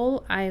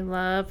people. I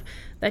love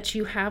that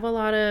you have a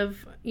lot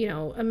of,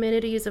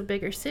 amenities of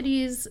bigger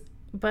cities,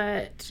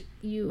 but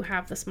you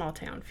have the small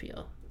town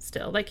feel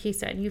still. Like he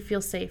said, you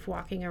feel safe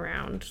walking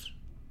around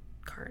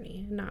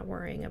Kearney, not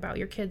worrying about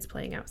your kids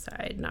playing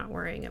outside, not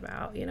worrying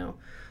about,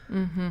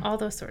 all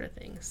those sort of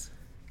things.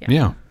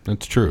 Yeah,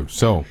 that's true.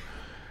 So,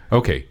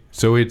 okay,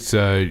 so it's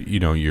your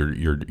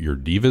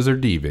divas are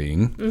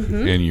divaing,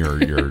 and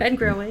you're and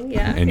growing,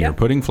 yeah, and you're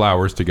putting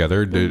flowers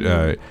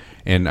together.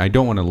 And I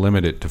don't want to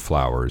limit it to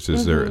flowers.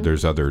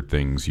 There's other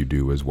things you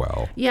do as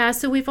well? Yeah,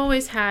 so we've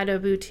always had a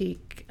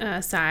boutique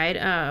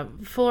side.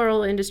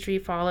 Floral industry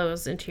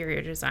follows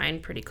interior design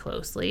pretty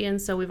closely, and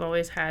so we've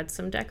always had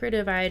some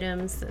decorative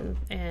items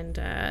and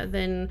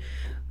then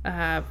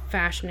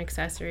fashion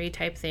accessory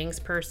type things,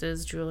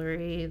 purses,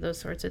 jewelry, those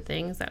sorts of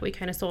things that we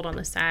kind of sold on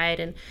the side.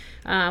 And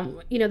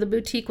the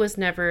boutique was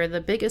never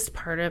the biggest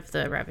part of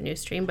the revenue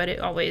stream, but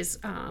it always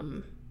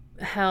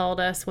held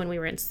us when we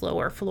were in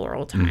slower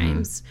floral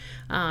times.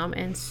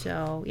 And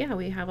so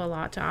we have a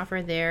lot to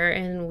offer there,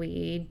 and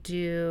we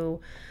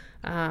do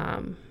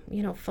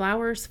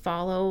flowers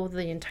follow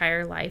the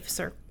entire life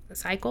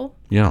cycle.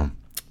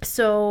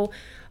 So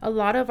a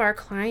lot of our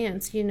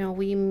clients,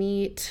 we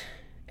meet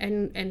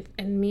and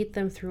meet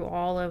them through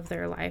all of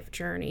their life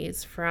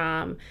journeys,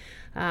 from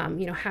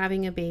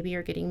having a baby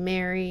or getting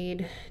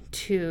married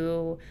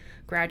to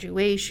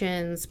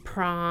graduations,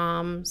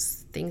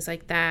 proms, things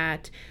like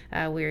that.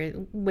 We're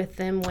with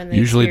them when they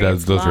usually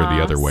those are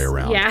the other way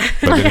around. Yeah.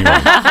 But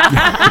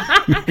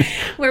anyway.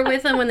 We're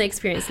with them when they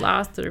experience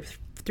loss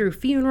through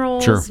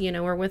funerals. Sure. You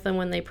know, we're with them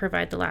when they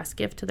provide the last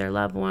gift to their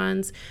loved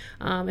ones.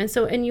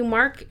 And you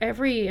mark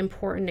every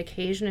important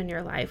occasion in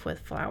your life with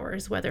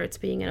flowers, whether it's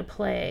being in a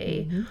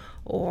play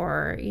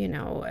or, you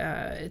know,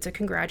 it's a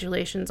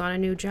congratulations on a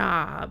new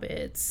job.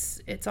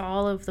 It's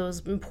all of those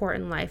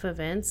important life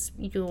events.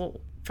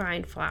 You'll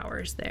find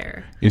flowers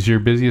there. Is your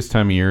busiest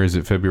time of year, is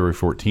it February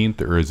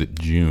 14th or is it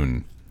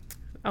June?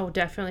 Oh,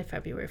 definitely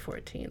February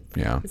 14th.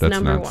 Yeah, it's that's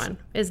number nuts. one.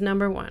 Is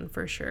number one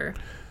for sure.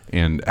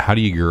 And how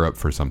do you gear up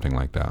for something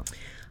like that?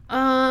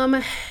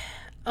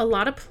 A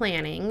lot of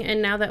planning,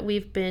 and now that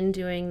we've been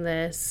doing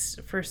this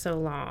for so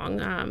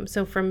long,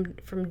 so from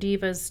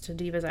Divas to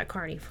Divas at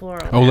Kearney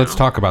Floral. Oh, now. let's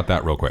talk about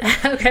that real quick.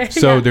 Okay.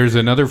 So there's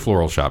another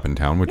floral shop in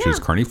town, which is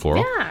Kearney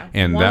Floral. Yeah,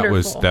 and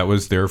wonderful. that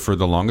was there for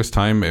the longest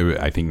time.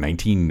 I think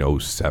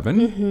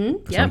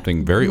 1907,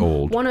 something very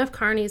old. One of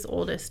Kearney's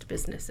oldest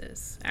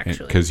businesses,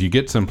 actually. Because you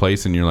get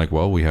someplace and you're like,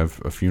 well, we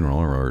have a funeral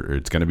or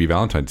it's going to be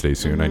Valentine's Day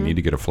soon. I need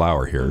to get a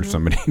flower here.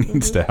 Somebody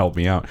needs to help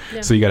me out. Yeah.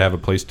 So you got to have a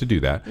place to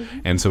do that.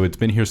 And so it's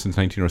been here since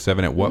 1907.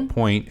 At what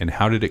point and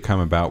how did it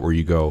come about where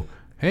you go,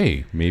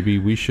 hey, maybe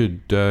we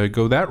should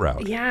go that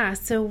route? Yeah,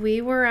 so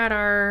we were at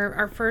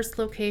our first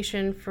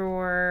location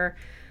for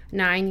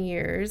 9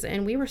 years,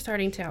 and we were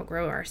starting to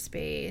outgrow our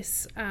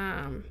space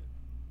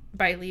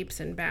by leaps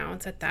and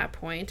bounds at that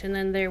point. And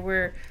then there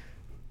were,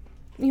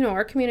 you know,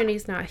 our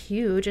community's not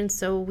huge, and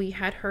so we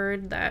had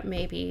heard that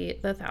maybe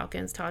the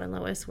Falcons, Todd and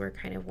Lois, were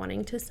kind of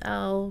wanting to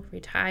sell,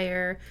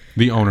 retire.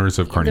 The owners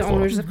of Kearney Floral.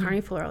 The owners of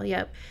Kearney Floral,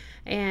 yep.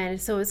 And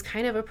so it's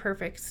kind of a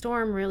perfect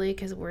storm, really,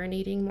 because we're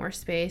needing more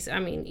space. I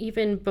mean,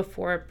 even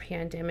before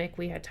pandemic,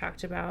 we had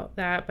talked about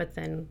that. But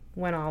then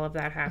when all of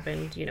that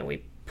happened, you know,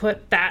 we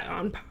put that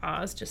on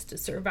pause just to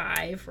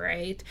survive,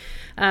 right?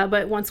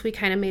 But once we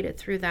kind of made it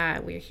through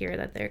that, we hear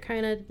that they're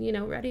kind of, you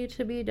know, ready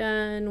to be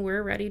done.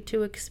 We're ready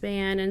to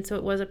expand. And so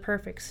it was a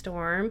perfect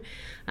storm.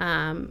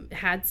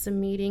 Had some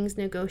meetings,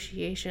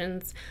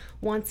 negotiations.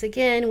 Once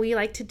again, we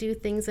like to do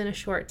things in a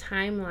short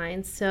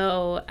timeline.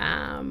 So,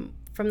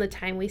 from the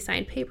time we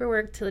signed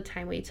paperwork to the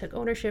time we took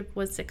ownership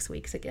was 6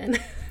 weeks again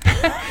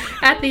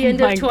at the end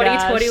of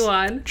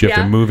 2021. Did you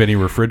have to move any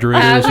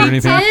refrigerators or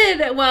anything? We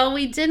did. Well,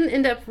 we didn't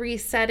end up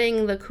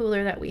resetting the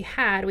cooler that we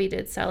had. We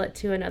did sell it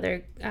to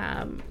another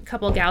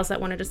couple of gals that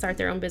wanted to start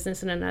their own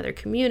business in another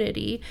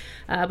community.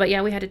 But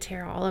yeah, we had to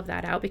tear all of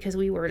that out because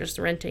we were just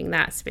renting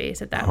that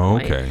space at that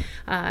point. Okay.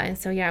 And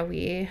so, yeah,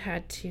 we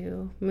had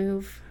to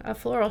move a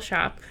floral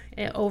shop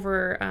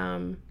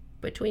over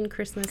between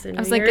Christmas and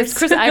New Year's.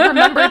 I was like, I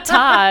remember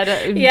Todd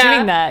doing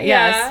that.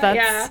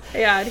 Yes,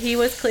 yeah. He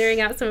was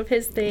clearing out some of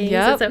his things.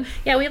 Yep. And so,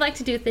 yeah, we like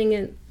to do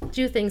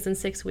things in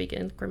 6 week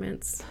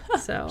increments.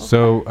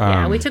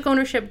 So we took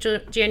ownership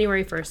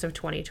January 1st of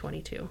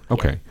 2022.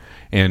 Okay.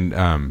 And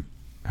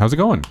how's it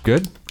going?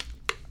 Good?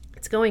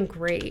 It's going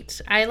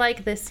great. I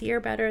like this year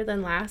better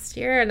than last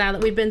year. Now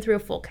that we've been through a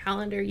full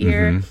calendar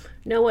year,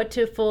 know what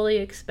to fully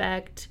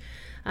expect.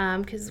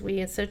 Because we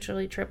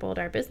essentially tripled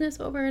our business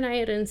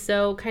overnight, and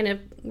so kind of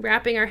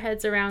wrapping our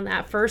heads around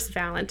that first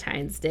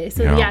Valentine's Day.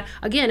 So yeah,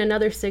 again,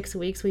 another 6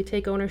 weeks. We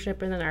take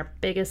ownership, and then our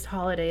biggest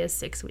holiday is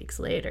 6 weeks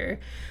later.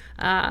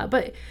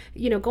 But,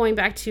 you know, going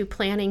back to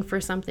planning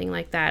for something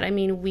like that, I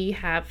mean, we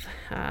have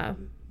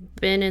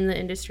been in the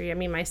industry. I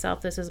mean, myself,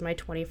 this is my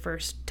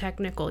 21st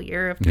technical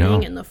year of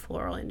being in the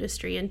floral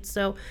industry, and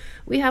so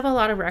we have a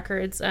lot of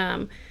records.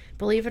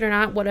 Believe it or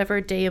not, whatever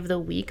day of the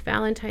week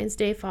Valentine's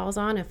Day falls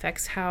on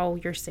affects how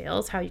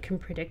you can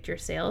predict your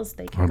sales.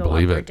 They can go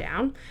up or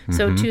down.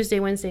 So Tuesday,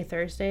 Wednesday,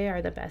 Thursday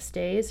are the best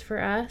days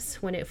for us.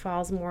 When it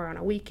falls more on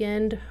a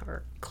weekend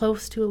or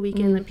close to a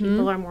weekend, then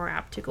people are more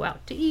apt to go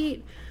out to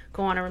eat,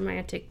 go on a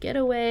romantic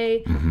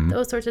getaway,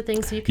 those sorts of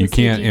things. So you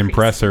can't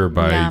impress her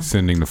by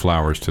sending the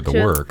flowers to the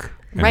work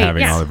and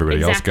having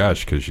everybody else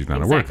gush because she's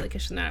not at work. Exactly,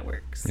 because she's not at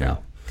work. So. Yeah.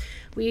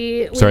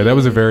 Sorry, that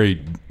was a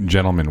very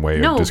gentleman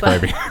way of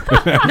describing it.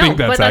 I think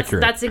that's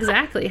accurate. That's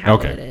exactly how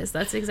it is.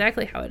 That's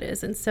exactly how it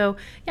is. And so,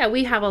 yeah,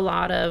 we have a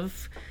lot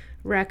of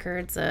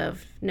records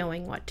of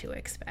knowing what to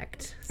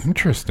expect. So,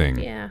 interesting.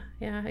 Yeah.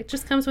 It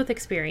just comes with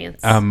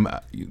experience.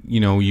 You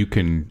know, you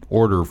can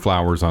order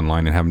flowers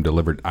online and have them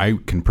delivered. I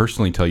can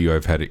personally tell you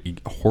I've had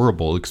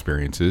horrible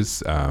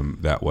experiences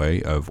that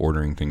way of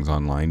ordering things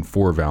online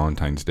for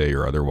Valentine's Day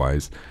or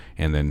otherwise,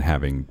 and then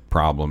having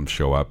problems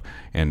show up,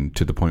 and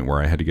to the point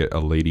where I had to get a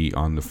lady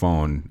on the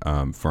phone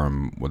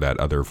from that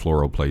other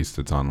floral place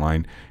that's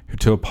online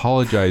to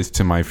apologize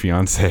to my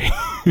fiance.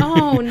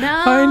 Oh, no.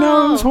 I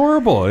know, it was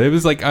horrible. It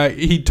was like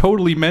he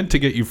totally meant to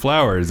get you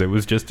flowers. It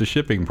was just a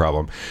shipping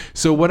problem.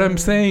 So what I'm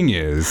saying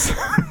is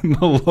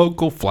the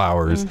local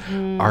flowers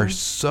are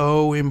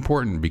so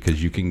important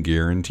because you can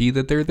guarantee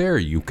that they're there.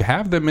 You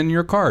have them in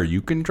your car.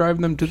 You can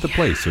drive them to the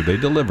place, so they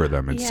deliver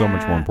them. It's so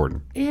much more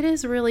important. It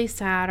is really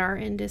sad. Our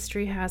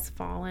industry has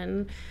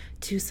fallen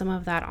to some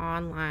of that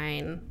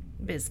online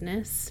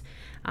business.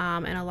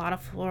 And a lot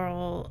of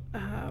floral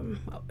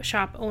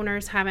shop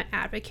owners haven't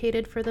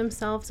advocated for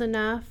themselves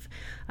enough.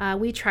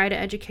 we try to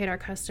educate our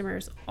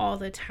customers all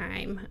the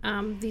time.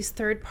 These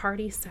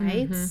third-party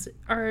sites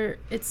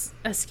it's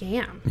a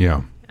scam.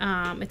 Yeah.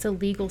 It's a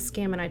legal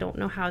scam, and I don't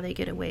know how they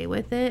get away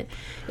with it.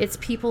 It's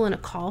people in a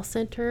call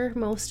center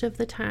most of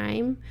the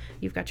time.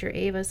 You've got your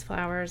Ava's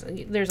flowers.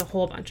 There's a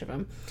whole bunch of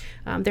them.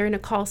 They're in a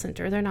call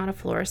center. They're not a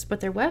florist, but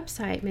their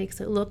website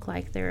makes it look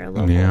like they're a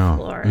local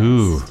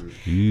florist.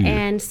 Ooh.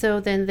 And so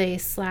then they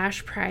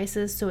slash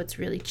prices, so it's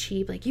really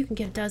cheap. Like, you can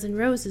get a dozen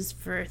roses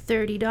for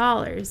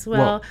 $30.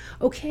 Well,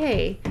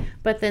 okay.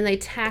 But then they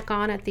tack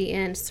on at the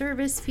end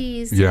service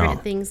fees,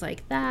 different things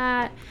like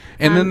that.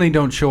 And then they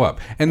don't show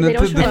up. And the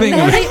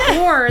thing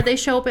or they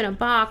show up in a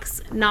box,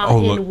 not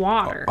in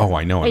water. Oh,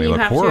 I know. And they you look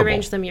have horrible. to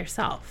arrange them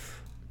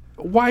yourself.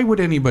 Why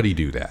would anybody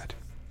do that?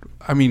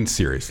 I mean,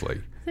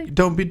 seriously.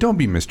 Don't be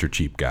Mr.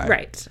 Cheap Guy.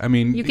 Right. I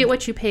mean, you get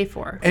what you pay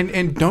for.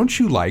 And don't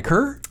you like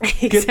her?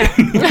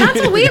 Exactly. That's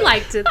what we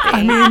like to think.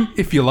 I mean,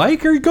 if you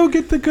like her, go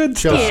get the good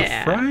stuff,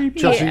 right?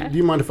 Chelsea, do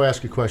you mind if I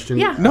ask you a question?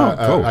 Yeah. No,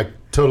 go. I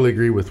totally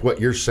agree with what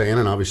you're saying,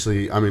 and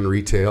obviously I'm in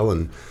retail,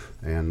 and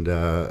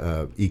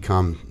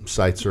e-com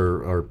sites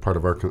are part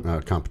of our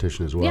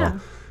competition as well. Yeah.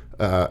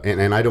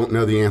 And I don't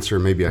know the answer.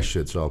 Maybe I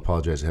should, so I'll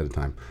apologize ahead of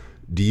time.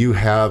 Do you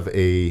have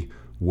a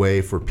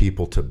way for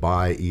people to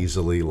buy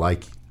easily,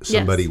 like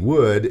somebody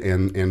would,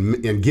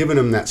 and giving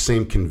them that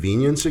same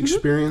convenience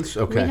experience?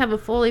 Okay. We have a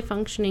fully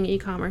functioning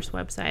e-commerce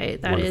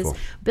website that is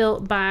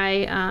built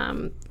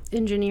by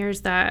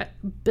engineers that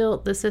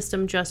built the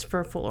system just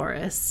for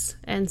florists.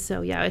 And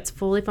so, it's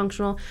fully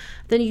functional.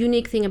 The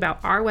unique thing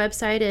about our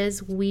website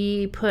is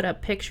we put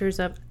up pictures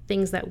of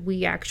things that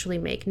we actually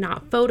make,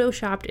 not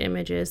photoshopped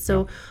images.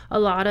 So a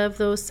lot of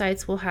those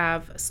sites will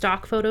have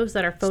stock photos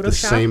that are photoshopped.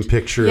 It's the same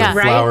picture of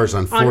flowers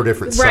on 4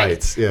 different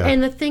sites. Yeah.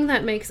 And the thing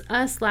that makes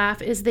us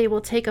laugh is they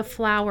will take a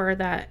flower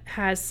that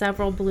has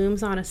several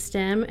blooms on a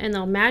stem, and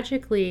they'll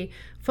magically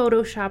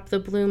Photoshop the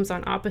blooms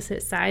on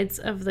opposite sides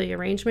of the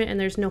arrangement, and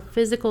there's no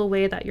physical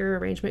way that your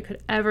arrangement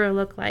could ever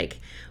look like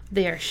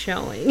they are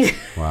showing.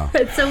 Wow.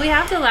 So we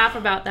have to laugh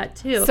about that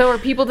too. So are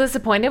people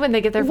disappointed when they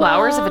get their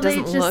flowers if it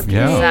doesn't look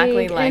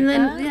exactly like and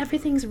then that?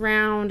 everything's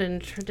round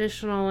and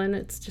traditional, and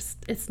it's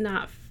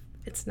not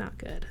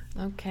good.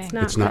 Okay.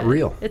 It's not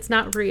real. It's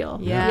not real.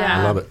 Yeah.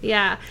 I love it.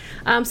 Yeah.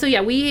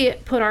 So we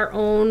put our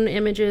own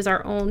images,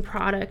 our own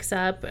products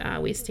up.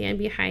 We stand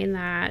behind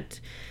that.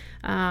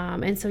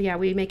 And so,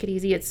 we make it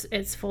easy.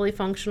 It's fully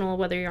functional,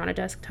 whether you're on a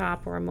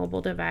desktop or a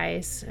mobile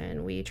device,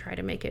 and we try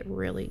to make it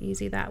really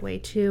easy that way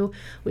too.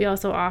 We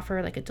also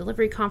offer like a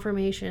delivery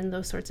confirmation,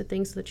 those sorts of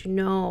things, so that you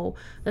know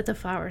that the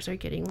flowers are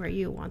getting where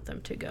you want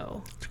them to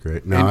go. That's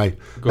great. Now,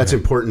 that's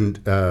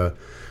important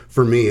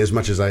for me, as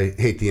much as I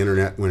hate the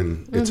internet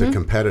when it's a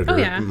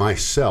competitor.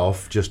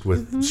 Myself, just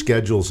with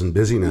schedules and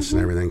busyness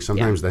and everything,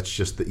 sometimes that's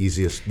just the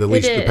easiest, the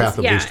path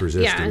of least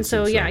resistance. Yeah, and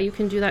so you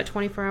can do that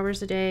 24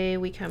 hours a day.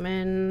 We come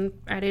in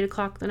at 8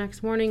 o'clock the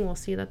next morning. We'll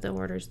see that the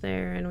order's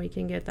there, and we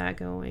can get that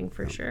going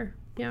for sure.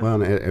 Yeah.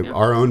 Well,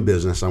 our own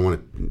business, I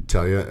want to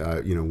tell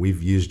you,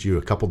 we've used you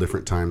a couple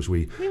different times.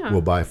 We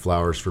will buy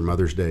flowers for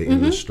Mother's Day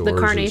in the stores, the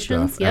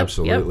carnations, and stuff.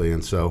 Absolutely.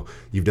 And so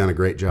you've done a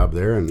great job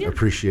there, and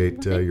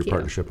appreciate your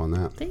partnership on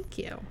that. Thank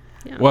you.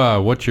 Yeah.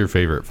 Well, what's your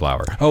favorite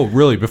flower? Oh,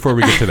 really? Before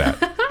we get to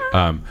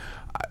that,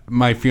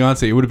 my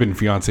fiance, it would have been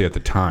fiance at the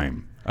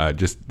time.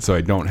 Just so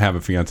I don't have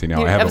a fiance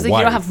now. I have a wife. You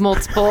don't have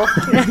multiple.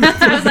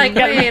 I was like,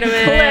 wait a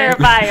minute.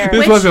 Clarifier.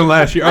 This wasn't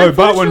last year. Oh, I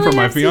bought one for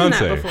my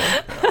fiance.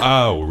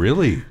 Oh,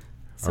 really?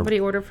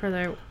 Somebody ordered for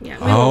their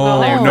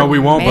no, we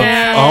won't.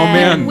 Man. But,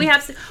 man,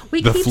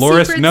 we the keep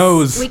florist secrets,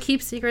 knows. We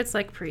keep secrets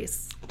like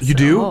priests. You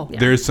do? Yeah.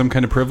 There's some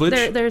kind of privilege.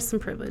 There's some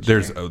privilege.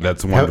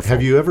 That's wonderful.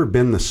 Have you ever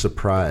been the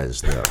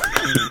surprise though?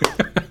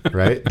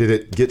 Right? Did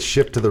it get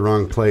shipped to the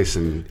wrong place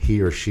and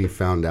he or she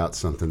found out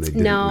something they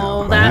didn't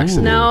know?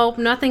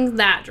 Nothing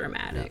that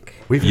dramatic.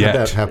 We've had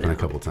that happen a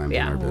couple times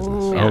in our business.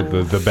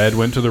 Oh, the bed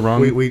went to the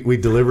wrong. We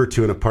delivered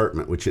to an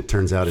apartment, which it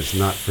turns out is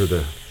not for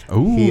the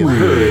he and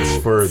her,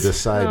 it's for the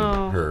side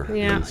her.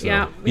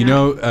 Yeah. You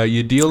know,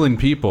 you deal in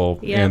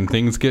people and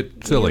things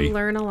get silly. You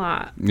learn a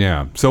lot.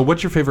 Yeah. So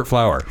what's your favorite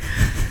flower?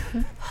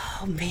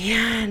 Oh,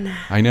 man.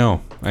 I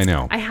know.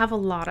 I have a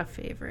lot of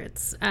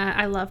favorites.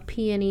 I love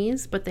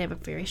peonies, but they have a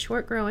very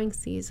short growing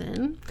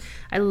season.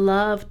 I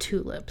love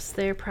tulips.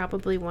 They're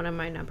probably one of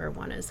my number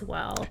one as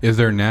well. Is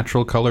there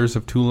natural colors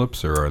of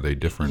tulips, or are they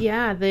different?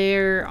 Yeah,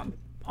 they're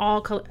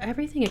all color.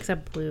 Everything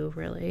except blue,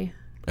 really.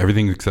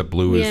 Everything except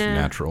blue is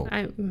natural.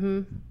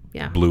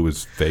 Blue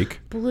is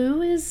fake.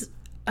 Blue is...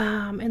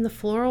 in the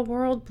floral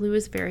world, blue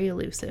is very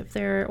elusive.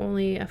 There are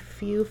only a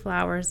few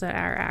flowers that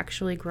are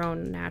actually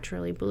grown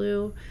naturally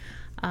blue.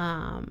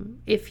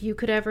 If you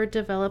could ever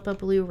develop a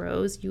blue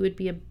rose, you would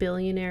be a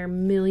billionaire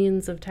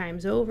millions of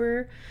times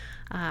over,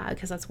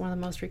 because that's one of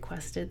the most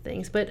requested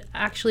things. But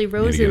actually,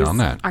 roses... Get on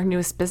that. Our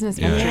newest business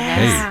venture.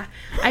 Yeah.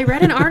 I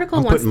read an article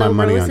once. Putting my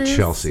money on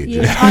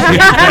Chelsie.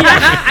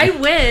 I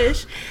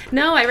wish.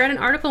 No, I read an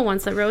article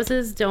once that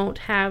roses don't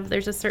have...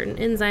 There's a certain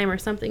enzyme or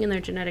something in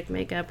their genetic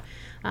makeup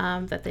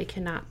that they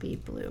cannot be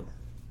blue.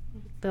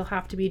 They'll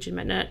have to be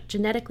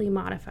genetically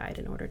modified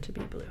in order to be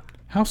blue.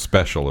 How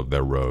special of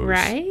their rose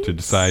Right? to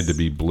decide to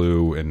be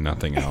blue and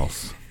nothing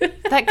else.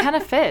 That kind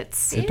of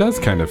fits. It does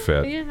kind of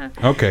fit. Yeah.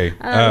 Okay.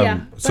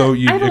 Yeah. So But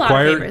you I have a lot of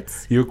acquire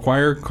favorites. you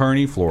acquire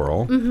Kearney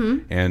Floral,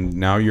 and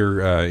now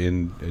you're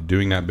in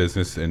doing that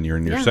business, and you're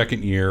in your Yeah.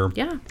 second year.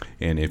 Yeah.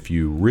 And if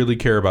you really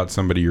care about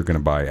somebody, you're going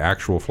to buy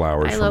actual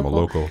flowers Buy from local. a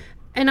local.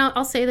 And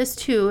I'll say this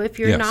too, if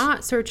you're Yes.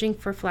 not searching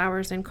for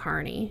flowers in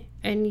Kearney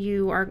and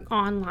you are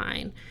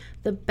online,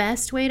 the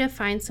best way to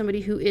find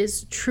somebody who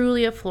is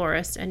truly a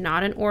florist and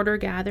not an order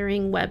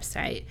gathering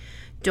website,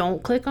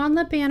 don't click on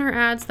the banner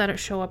ads that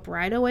show up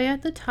right away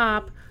at the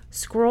top.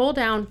 Scroll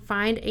down,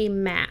 find a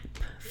map.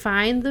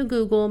 Find the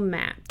Google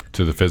map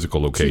To the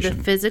physical to location.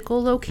 the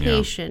physical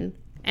location,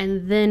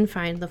 and then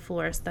find the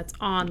florist that's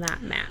on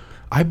that map.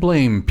 I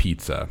blame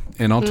pizza,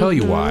 and I'll tell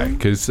you why.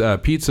 Because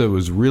pizza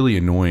was really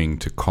annoying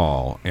to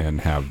call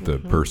and have the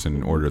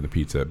person order the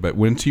pizza. But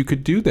once you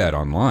could do that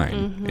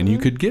online, and you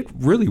could get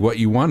really what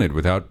you wanted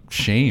without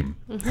shame,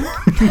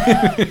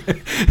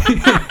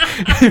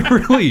 it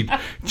really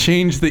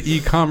changed the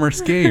e-commerce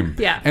game.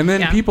 Yeah, And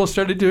then yeah. people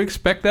started to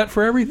expect that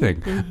for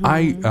everything.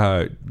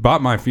 I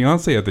bought my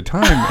fiance at the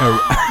time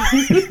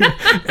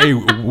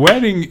a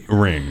wedding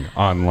ring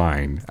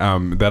online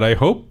that I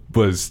hope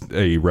was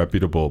a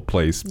reputable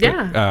place.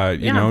 But,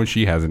 you know,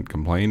 she hasn't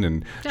complained,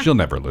 and she'll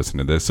never listen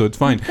to this, so it's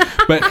fine.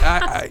 But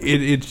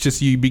it's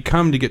just you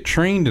become to get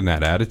trained in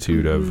that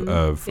attitude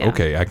of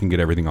okay, I can get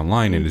everything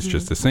online, and it's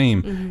just the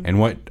same. And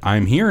what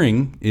I'm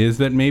hearing is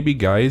that maybe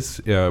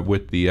guys,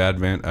 with the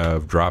advent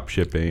of drop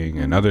shipping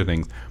and other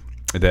things,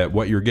 that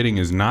what you're getting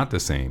is not the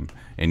same,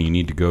 and you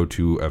need to go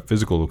to a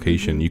physical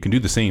location. You can do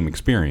the same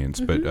experience,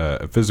 but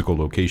a physical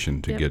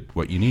location to get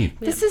what you need.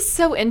 This is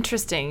so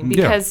interesting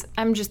because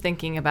I'm just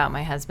thinking about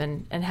my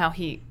husband and how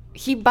he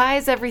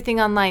buys everything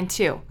online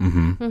too.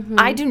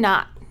 I do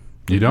not.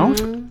 You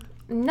don't?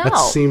 No. That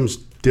seems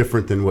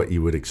different than what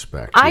you would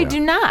expect. I yeah. do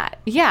not.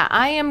 Yeah,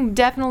 I am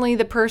definitely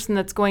the person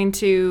that's going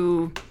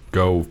to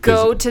Go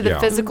to the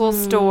physical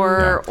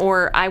store,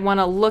 or I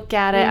want to look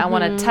at it. I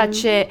want to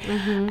touch it.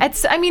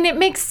 I mean, it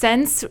makes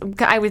sense.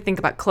 I would think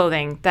about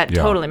clothing. That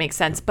totally makes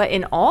sense. But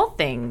in all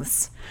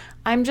things,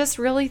 I'm just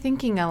really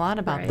thinking a lot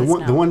about this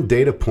now. The one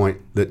data point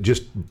that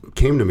just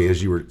came to me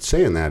as you were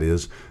saying that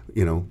is,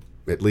 you know,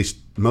 at least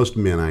most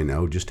men I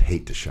know just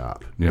hate to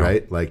shop,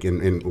 right? Like,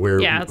 in where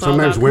it's all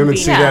sometimes about women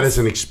see convenience. that as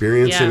an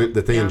experience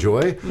that they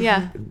enjoy.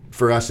 Yeah.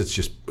 For us, it's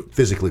just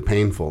physically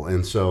painful,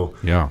 and so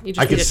You just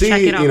I need could to see,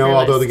 check it off you know, your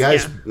although the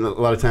list. guys a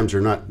lot of times are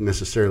not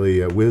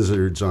necessarily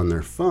wizards on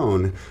their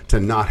phone, to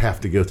not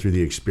have to go through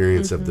the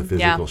experience of the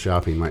physical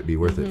shopping might be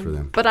worth it for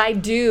them. But I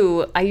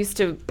used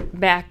to,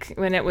 back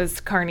when it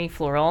was Kearney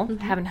Floral,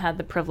 haven't had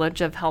the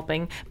privilege of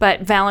helping,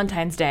 but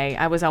Valentine's Day,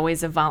 I was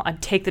always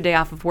I'd take the day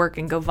off of work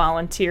and go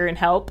volunteer and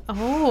help.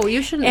 Oh,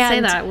 you shouldn't say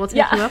And- that. We'll take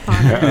yeah. you up on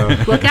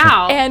it. Look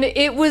out. And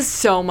it was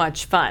so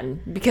much fun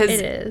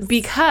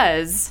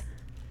because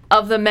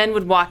of the men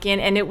would walk in,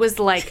 and it was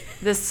like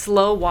the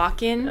slow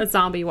walk in. A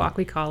zombie walk,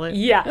 we call it.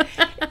 Yeah.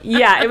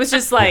 It was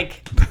just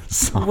like,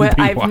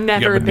 I've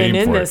never been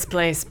in this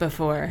place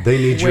before. They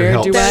need your Where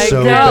help do I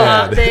so go?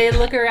 bad. They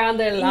look around,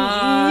 they're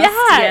lost.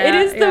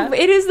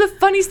 It is the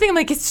funniest thing. I'm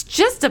like, it's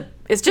just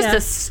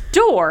a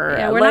store.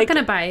 Yeah, we're like, not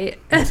going to bite.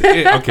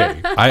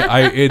 Okay,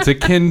 it's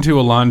akin to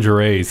a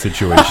lingerie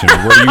situation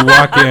where you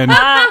walk in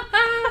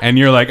and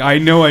you're like, I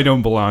know I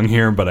don't belong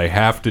here, but I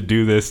have to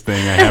do this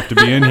thing. I have to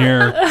be in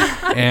here,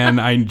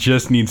 and I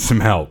just need some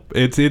help.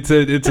 It's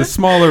a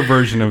smaller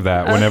version of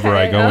that whenever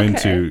I go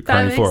into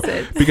Kearney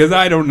Floral, because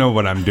I don't know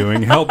what I'm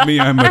doing. Help me,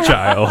 I'm a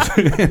child.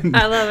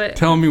 I love it.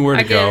 Tell me where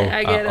to go.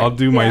 I get it. I'll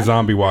do my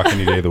zombie walk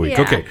any day of the week.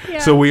 Yeah, Okay, yeah.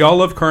 so we all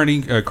love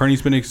Kearney.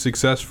 Kearney's been a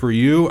success for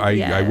you. I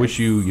Yes. wish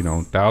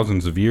you,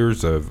 thousands of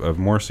years of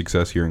more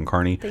success here in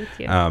Kearney. Thank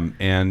you.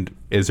 And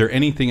is there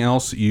anything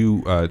else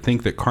you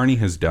think that Kearney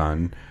has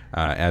done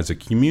as a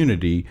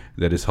community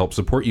that has helped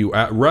support you,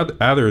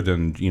 rather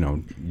than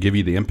give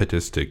you the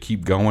impetus to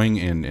keep going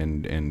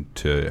and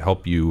to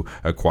help you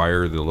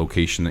acquire the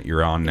location that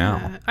you're on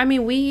now? I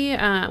mean, we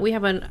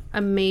have an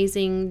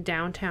amazing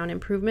downtown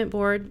improvement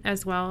board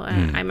as well.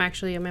 I'm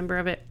actually a member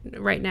of it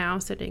right now,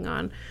 sitting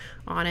on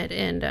it,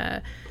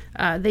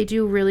 and they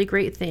do really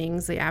great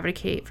things. They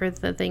advocate for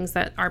the things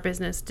that our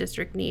business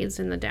district needs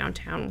in the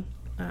downtown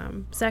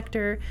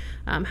sector.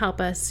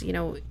 Help us,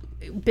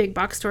 big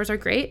box stores are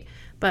great,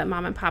 but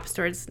mom and pop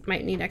stores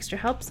might need extra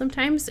help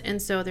sometimes.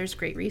 And so there's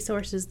great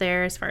resources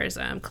there as far as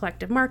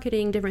collective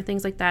marketing, different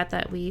things like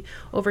that we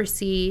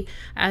oversee,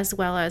 as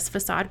well as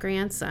facade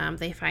grants.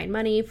 They find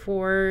money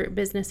for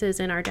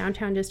businesses in our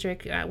downtown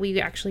district. We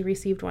actually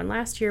received one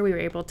last year. We were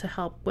able to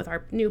help with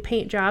our new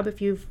paint job. If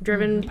you've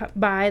driven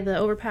by the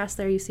overpass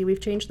there, you see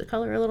we've changed the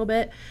color a little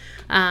bit.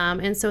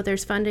 And so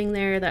there's funding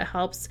there that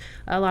helps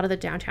a lot of the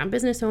downtown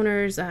business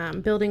owners,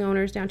 building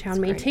owners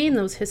downtown maintain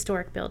those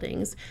historic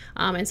buildings.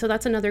 And so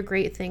that's another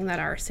great thing that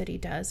our city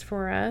does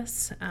for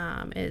us,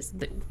 is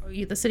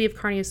the city of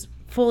Kearney is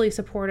fully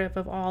supportive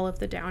of all of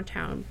the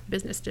downtown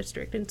business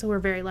district, and so we're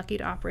very lucky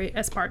to operate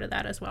as part of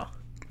that as well.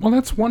 Well,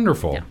 that's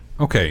wonderful. Yeah.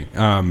 Okay.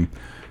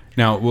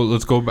 Now, well,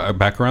 let's go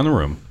back around the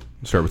room.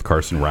 Start with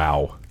Carson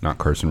Rowh, not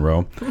Carson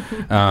Rowh.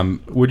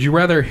 Would you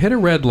rather hit a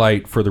red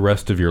light for the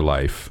rest of your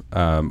life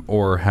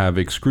or have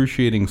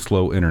excruciating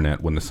slow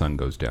internet when the sun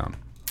goes down?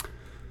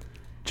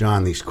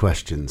 Jon, these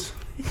questions.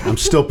 I'm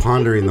still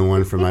pondering the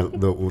one from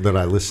that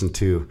I listened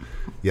to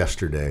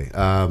yesterday.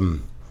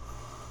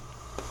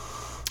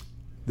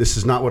 This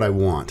is not what I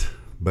want,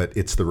 but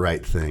it's the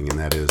right thing, and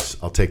that is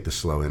I'll take the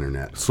slow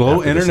internet.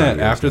 Slow internet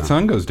after the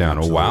sun goes down.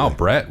 Absolutely. Oh, wow.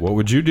 Brett, what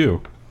would you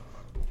do?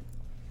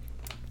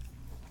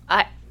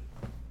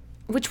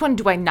 Which one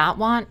do I not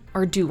want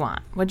or do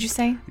want? What'd you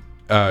say?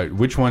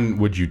 Which one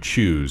would you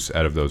choose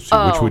out of those two?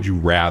 Which would you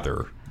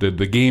rather? The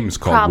game is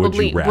called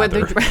Probably Would You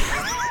Rather.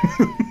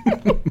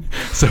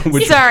 So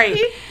Sorry.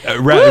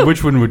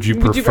 Which one would you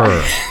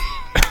prefer?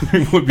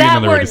 Would be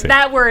another way to say it.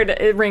 That word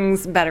it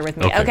rings better with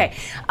me. Okay.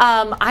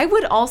 I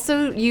would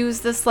also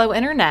use the slow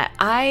internet.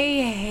 I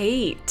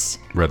hate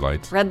red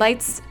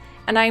lights,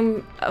 and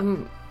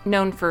I'm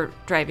known for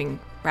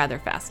driving rather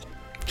fast.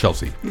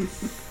 Chelsie.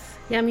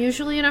 Yeah, I'm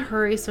usually in a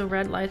hurry, so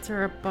red lights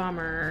are a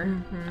bummer.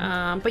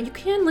 Mm-hmm. But you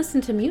can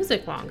listen to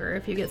music longer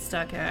if you get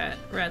stuck at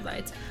red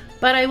lights.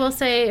 But I will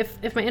say,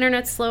 if my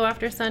internet's slow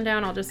after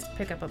sundown, I'll just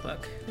pick up a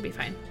book. It'll be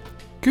fine.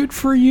 Good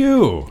for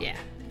you. Yeah.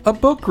 A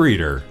book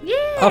reader.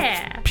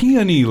 Yeah. A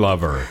peony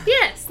lover.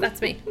 Yes, that's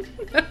me.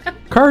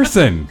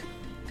 Carson.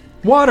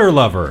 Water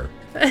lover.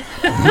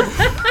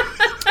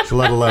 There's a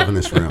lot of love in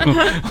this room.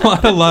 A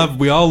lot of love.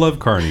 We all love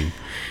Kearney.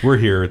 We're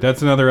here.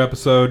 That's another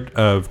episode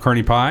of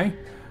Kearney Pie.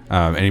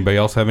 Anybody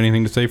else have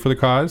anything to say for the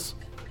cause?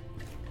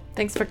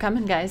 Thanks for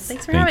coming, guys.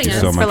 Thanks for having us.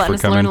 Thank you so much for letting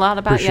us learn a lot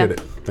about Appreciate you. it.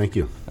 Thank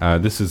you.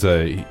 This is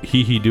a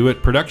He Do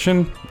It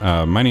production.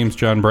 My name's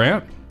Jon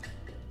Brandt.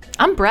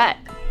 I'm Brett.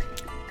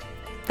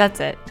 That's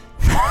it.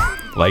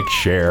 Like,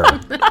 share.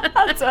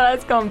 That's what I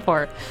was going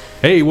for.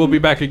 Hey, we'll be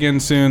back again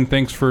soon.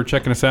 Thanks for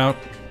checking us out.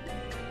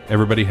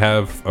 Everybody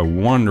have a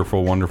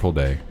wonderful, wonderful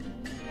day.